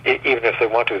even if they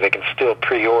want to, they can still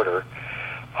pre-order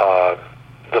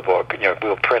the book.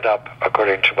 We'll print up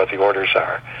according to what the orders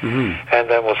are, and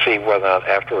then we'll see whether or not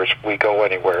afterwards we go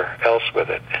anywhere else with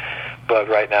it. But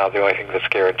right now, the only thing that's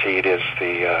guaranteed is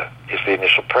the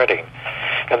initial printing.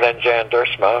 And then Jan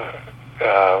Duursma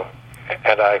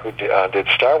and I, who did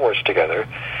Star Wars together,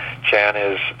 Jan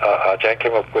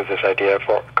came up with this idea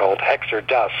called Hexer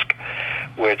Dusk,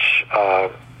 which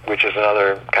is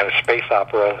another kind of space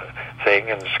opera thing,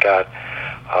 and it's got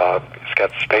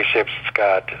spaceships, it's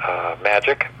got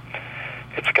magic,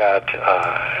 it's got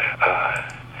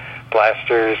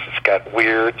blasters, it's got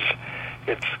weirds,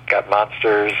 it's got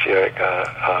monsters,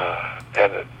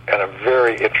 and a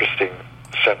very interesting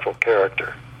central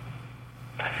character.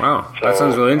 Wow, that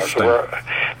sounds really interesting.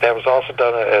 That was also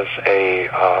done as a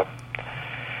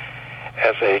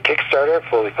Kickstarter,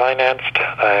 fully financed,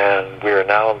 and we are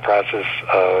now in the process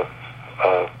of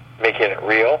making it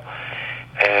real,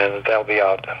 and that'll be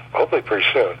out hopefully pretty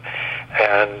soon.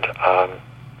 And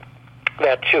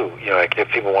that too, if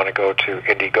people want to go to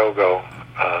Indiegogo,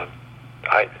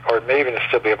 or maybe even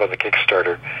still be up on the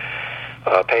Kickstarter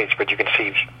page, but you can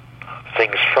see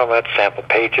things from it, sample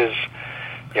pages,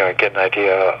 get an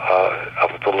idea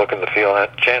of the look and the feel.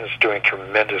 And Jan's doing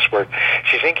tremendous work.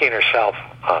 She's inking herself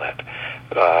on it,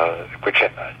 which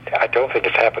I don't think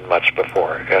has happened much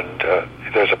before, and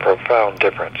there's a profound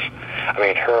difference. I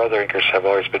mean, her other inkers have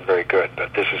always been very good,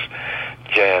 but this is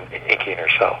Jan inking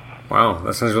herself. Wow,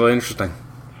 that sounds really interesting.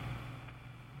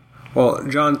 Well,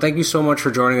 John, thank you so much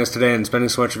for joining us today and spending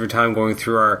so much of your time going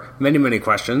through our many, many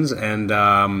questions. And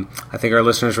I think our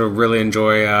listeners will really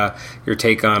enjoy your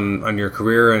take on your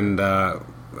career and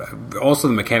also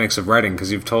the mechanics of writing,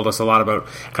 because you've told us a lot about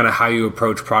kind of how you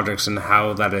approach projects and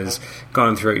how that has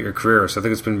gone throughout your career. So I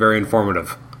think it's been very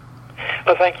informative.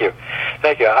 Well, thank you.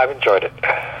 Thank you. I've enjoyed it.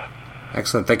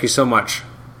 Excellent. Thank you so much.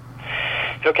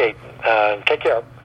 Okay. Take care.